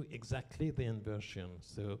he do exactly the inversion.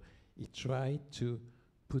 So he tried to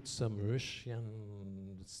put some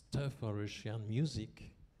Russian stuff or Russian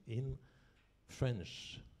music in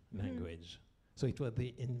French language. So it was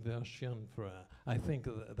the inversion for, I think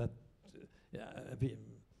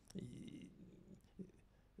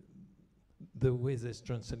the way this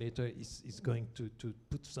translator is going to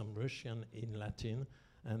put some Russian in Latin,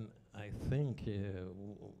 and I think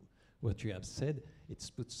what you have said, it's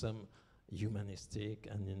put some humanistic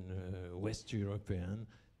and in West European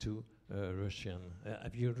to Russian.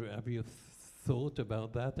 Have you thought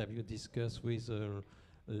about that? Have you discussed with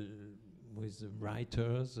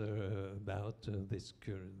writers about these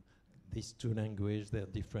two languages, their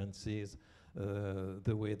differences,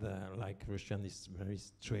 the way that, like, Russian is very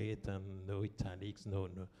straight and no italics,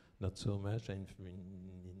 not so much, and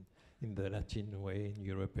in the Latin way, in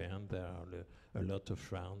European, there are a lot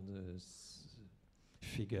of round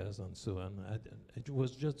figures and so on. I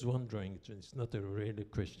was just wondering, it's not a really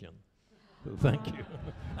question. So thank you,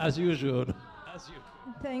 as usual. As usual.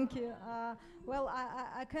 Thank you. Well,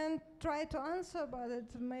 I can try to answer, but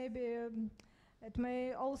it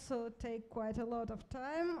may also take quite a lot of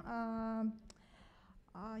time.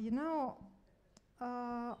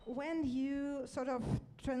 When you sort of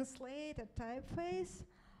translate a typeface,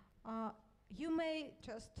 you may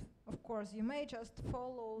just, of course,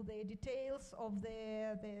 follow the details of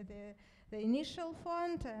the initial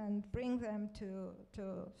font and bring them to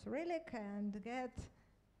Cyrillic and get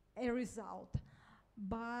a result.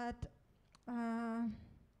 But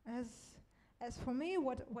as for me,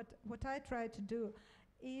 what I try to do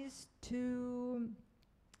is to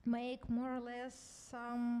make more or less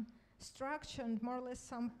some structure and more or less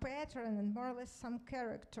some pattern and more or less some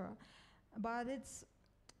character. But it's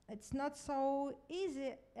not so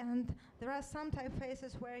easy, and there are some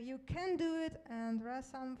typefaces where you can do it, and there are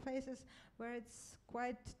some faces where it's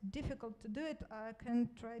quite difficult to do it. I can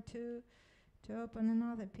try to open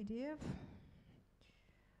another PDF.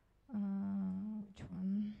 Which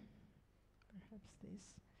one? Perhaps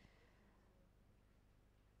this.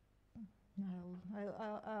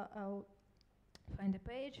 I'll find a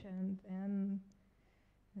page and then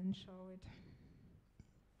show it.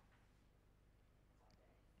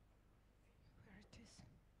 Where it is?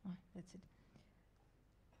 Oh, that's it.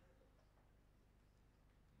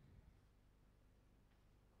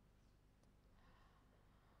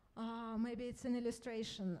 Maybe it's an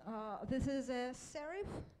illustration. This is a serif,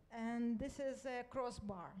 and this is a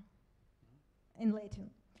crossbar in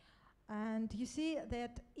Latin. And you see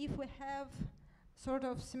that if we have sort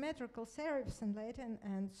of symmetrical serifs in Latin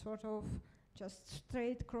and sort of just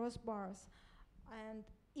straight crossbars, and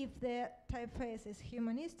if the typeface is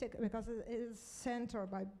humanistic, because it is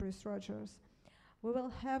centered by Bruce Rogers, we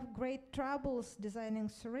will have great troubles designing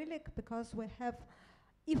Cyrillic, because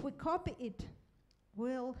if we copy it,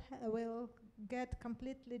 we'll get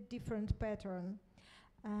completely different pattern.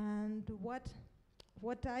 And what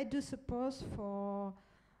I do suppose for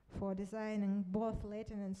designing both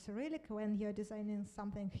Latin and Cyrillic, when you're designing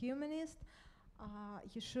something humanist,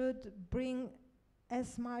 you should bring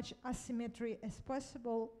as much asymmetry as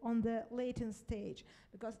possible on the Latin stage,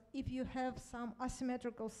 because if you have some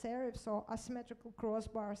asymmetrical serifs or asymmetrical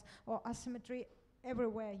crossbars or asymmetry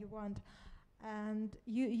everywhere you want, and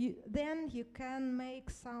then you can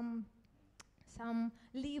make some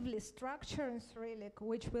lively structure in Cyrillic,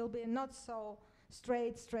 which will be not so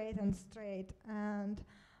straight. And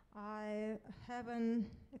I have an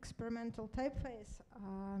experimental typeface.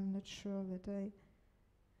 I'm not sure that I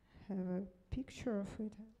have a picture of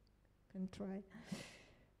it. I can try.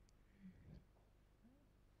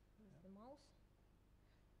 Where's the mouse?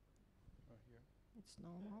 Oh, here. It's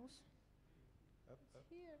no mouse. Up.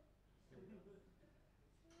 Here.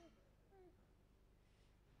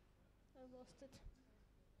 I lost it.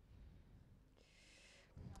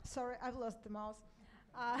 Sorry, I've lost the mouse.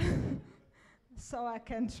 So I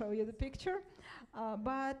can't show you the picture. Oh,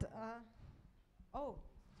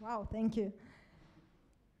 wow, thank you.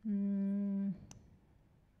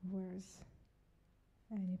 Where's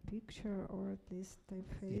any picture or at least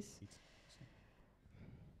typeface?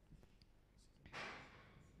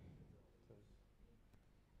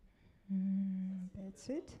 That's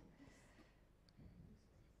it.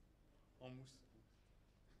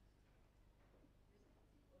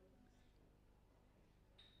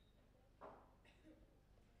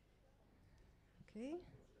 Okay.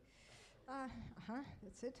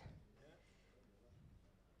 That's it.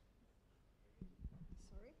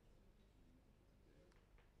 Sorry.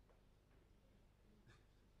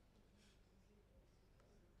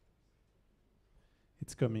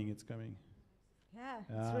 It's coming, it's coming. Yeah,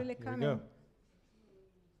 it's really here we coming. go.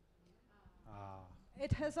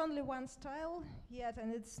 It has only one style yet,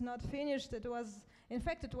 and it's not finished. In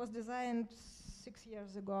fact, it was designed 6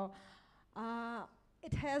 years ago.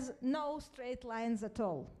 It has no straight lines at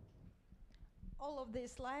all. All of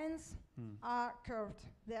these lines are curved.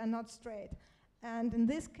 They are not straight. And in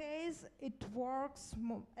this case, it works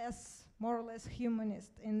as more or less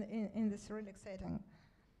humanist in the Cyrillic setting.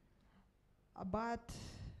 But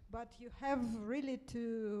you have really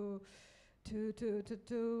to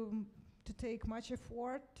take much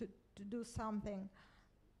effort to do something.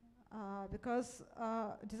 Because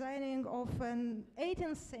designing of an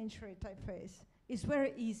 18th century typeface is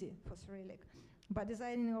very easy for Cyrillic. But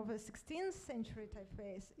designing of a 16th century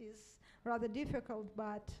typeface is rather difficult,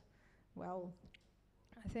 but, well,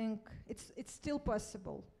 I think it's still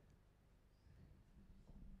possible.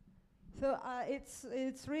 So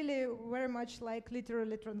it's really very much like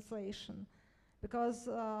literary translation, because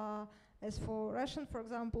as for Russian, for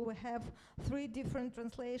example, we have 3 different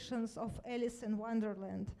translations of Alice in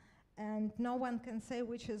Wonderland, and no one can say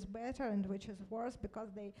which is better and which is worse,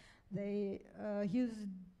 because they use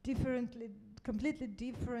completely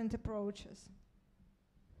different approaches.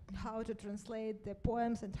 How to translate the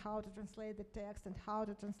poems and how to translate the text and how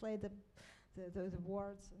to translate the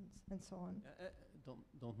words and so on.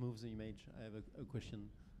 Don't move the image. I have a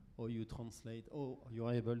question. Or you translate, you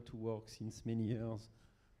are able to work since many years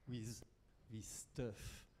with this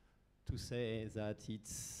stuff to say that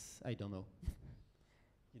it's, I don't know.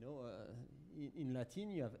 You know, in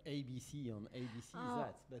Latin you have ABC on ABC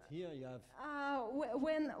that, but here you have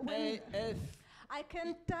when F. I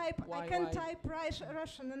can type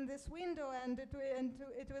Russian in this window and it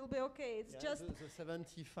will be okay. It's just the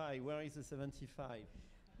 75. Where is the 75?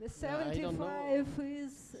 The 75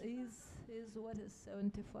 is what is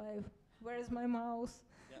 75? Where is my mouse?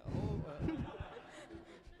 Yeah,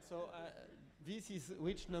 so this is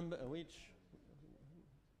which number? Which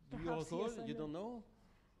years old? You don't know?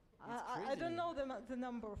 I don't know the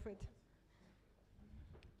number of it.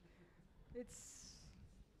 It's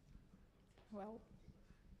well.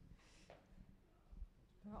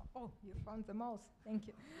 Oh, you found the mouse. Thank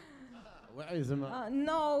you. Where is the mouse?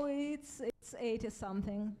 No, it's 80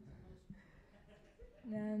 something.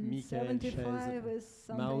 And Michael 75 is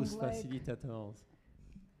something mouse like facilitators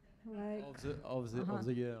of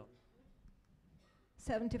the year.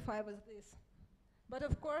 75 is this. But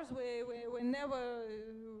of course, we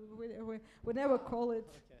never call it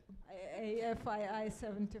AFII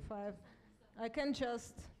 75. I can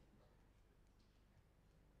just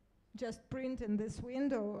print in this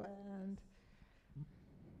window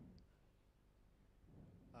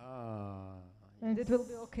and it will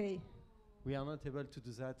be okay. We are not able to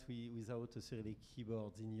do that without a Cyrillic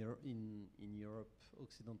keyboard in Europe,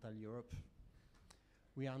 Occidental Europe.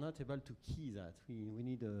 We are not able to key that. We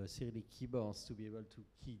need Cyrillic keyboards to be able to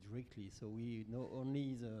key directly. So we know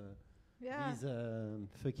only these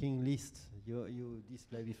fucking list you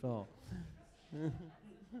display before.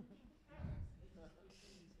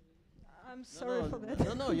 I'm sorry for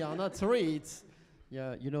that. No, you are not sorry. It's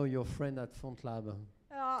you know your friend at FontLab.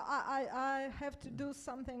 I have to do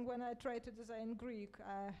something when I try to design Greek.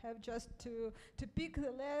 I have just to pick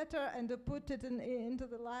the letter and to put it into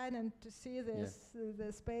the line and to see this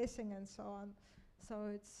the spacing and so on. So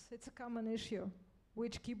it's a common issue.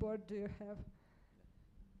 Which keyboard do you have?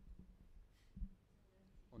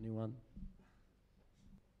 Only one.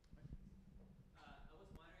 I was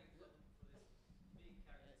wondering for this big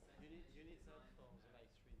character set. You need that for the live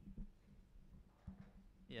stream.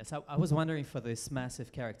 Yes, I was wondering for this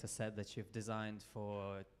massive character set that you've designed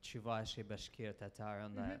for Chuvashi, Bashkir, Tatar,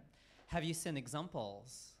 and that. Have you seen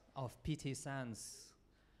examples of PT Sans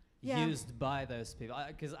used by those people?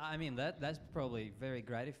 Because I mean, that's probably very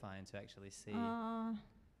gratifying to actually see.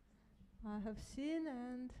 I have seen,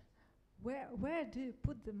 and where do you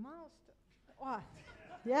put the mouse? Oh,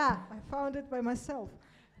 yeah, I found it by myself.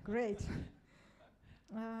 Great.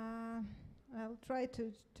 I'll try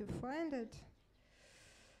to find it.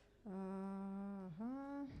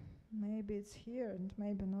 Maybe it's here and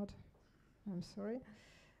maybe not. I'm sorry.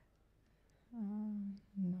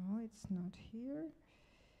 No, it's not here.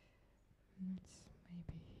 It's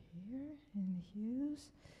maybe here in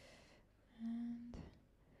use. And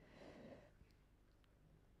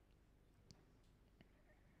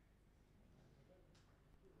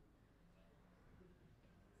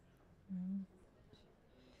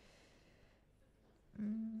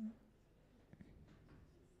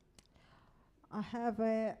I have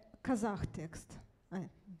a Kazakh text.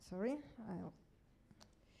 Sorry, I'll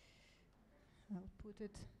put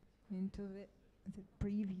it into the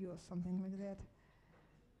preview or something like that.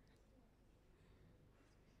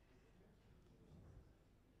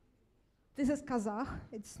 This is Kazakh.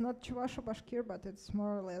 It's not Chuvasho-Bashkir, but it's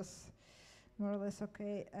more or less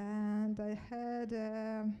okay. And I had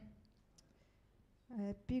a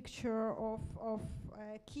picture of a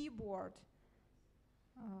keyboard,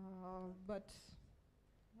 but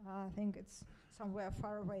I think it's somewhere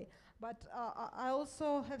far away. But I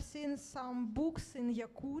also have seen some books in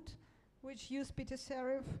Yakut which use PT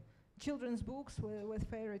Serif, children's books with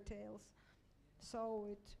fairy tales.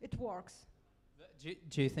 So it works.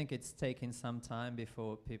 Do you think it's taking some time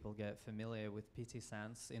before people get familiar with PT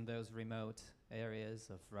Sans in those remote areas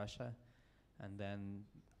of Russia? And then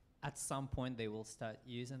at some point they will start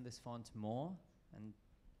using this font more?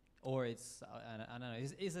 Or it's, I don't know,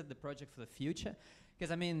 is it the project for the future?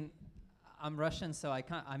 Because I mean, I'm Russian, so I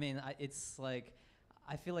can't, it's like,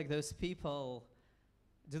 I feel like those people,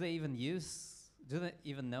 do they even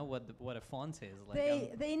know what a font is?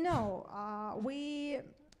 Like they know. We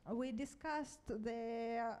discussed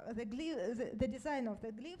the design of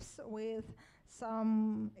the glyphs with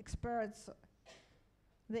some experts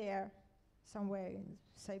there, somewhere in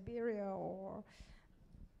Siberia or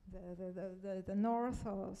the north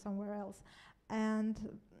or somewhere else,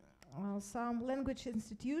 and some language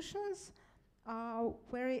institutions are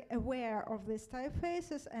very aware of these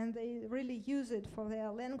typefaces, and they really use it for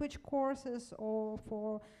their language courses or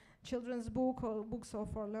for children's books or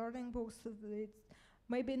for learning books. It's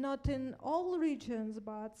maybe not in all regions,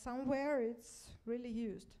 but somewhere it's really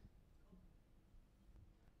used.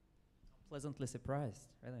 Pleasantly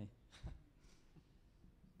surprised, really.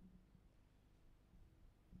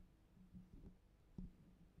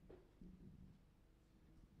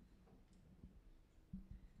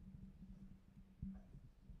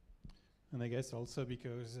 And I guess also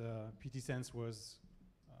because PT Sans was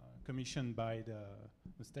commissioned by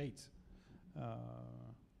the state.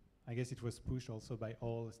 I guess it was pushed also by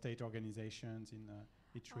all state organizations in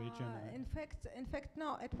each region. In fact,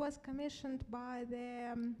 no. It was commissioned by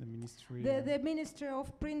the ministry. The Ministry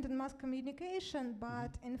of Print and Mass Communication,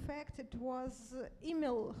 but in fact, it was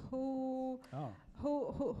Emil who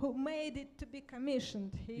made it to be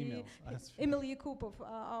commissioned. Emil Yakupov,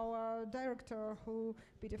 our director, who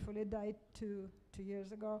pitifully died two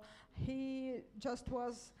years ago. He just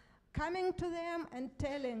was coming to them and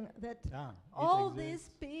telling that all these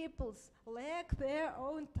peoples lack their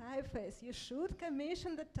own typeface. You should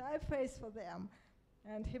commission the typeface for them.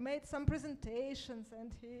 And he made some presentations,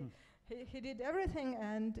 and he did everything,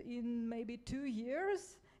 and in maybe 2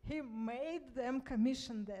 years he made them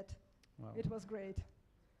commission that. Wow. It was great.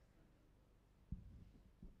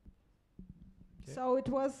 Okay. So it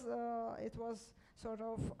was sort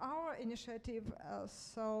of our initiative,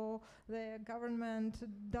 so the government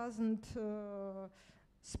doesn't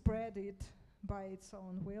spread it by its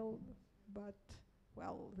own will, but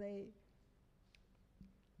well,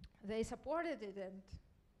 they supported it, and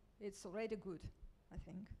it's already good, I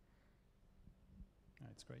think.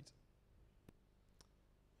 It's great.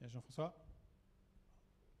 Yeah, Jean-François?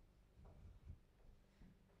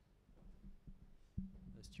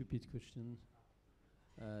 A stupid question.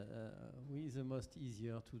 Who is the most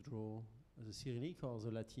easier to draw, the Cyrillic or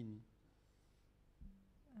the Latin?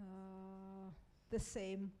 The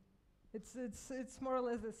same. It's more or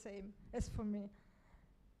less the same as for me.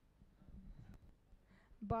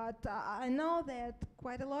 But I know that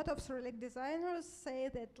quite a lot of Cyrillic designers say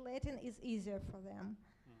that Latin is easier for them.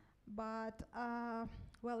 But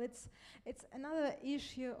well, it's another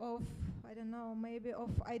issue of, I don't know, maybe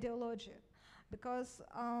of ideology, because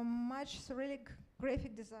much Cyrillic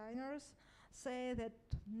graphic designers say that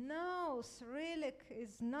no, Cyrillic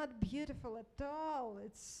is not beautiful at all.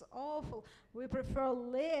 It's awful. We prefer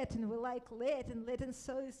Latin. We like Latin. Latin is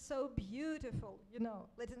so beautiful. You know,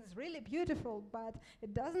 Latin is really beautiful, but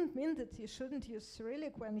it doesn't mean that you shouldn't use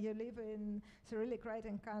Cyrillic when you live in Cyrillic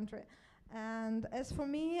writing country. And as for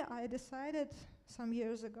me, I decided some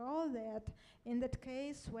years ago that in that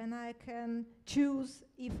case, when I can choose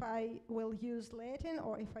if I will use Latin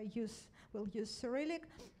or if I will use Cyrillic,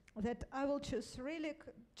 that I will choose Cyrillic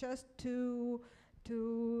just to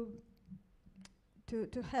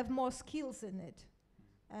have more skills in it.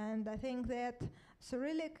 And I think that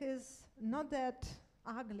Cyrillic is not that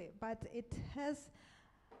ugly, but it has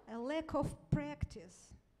a lack of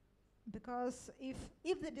practice. Because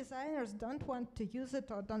if the designers don't want to use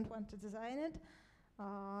it or don't want to design it,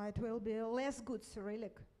 it will be less good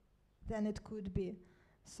Cyrillic than it could be.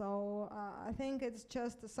 So I think it's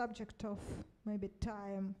just a subject of maybe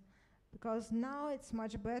time, because now it's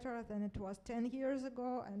much better than it was 10 years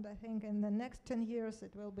ago, and I think in the next 10 years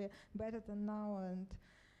it will be better than now, and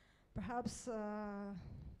perhaps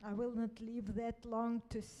I will not live that long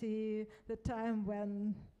to see the time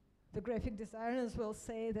when the graphic designers will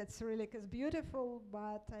say that Cyrillic is beautiful,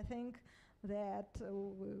 but I think that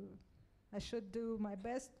I should do my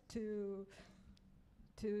best to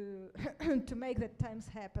to make the times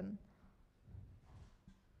happen.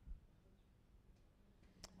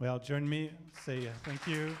 Well, join me, say thank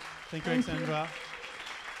you. Thank you, Alexandra.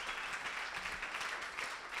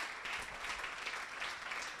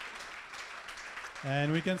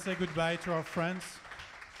 And we can say goodbye to our friends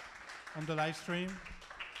on the live stream.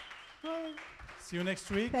 Bye. See you next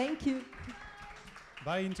week. Thank you.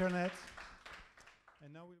 Bye, Internet.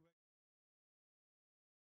 And now we'll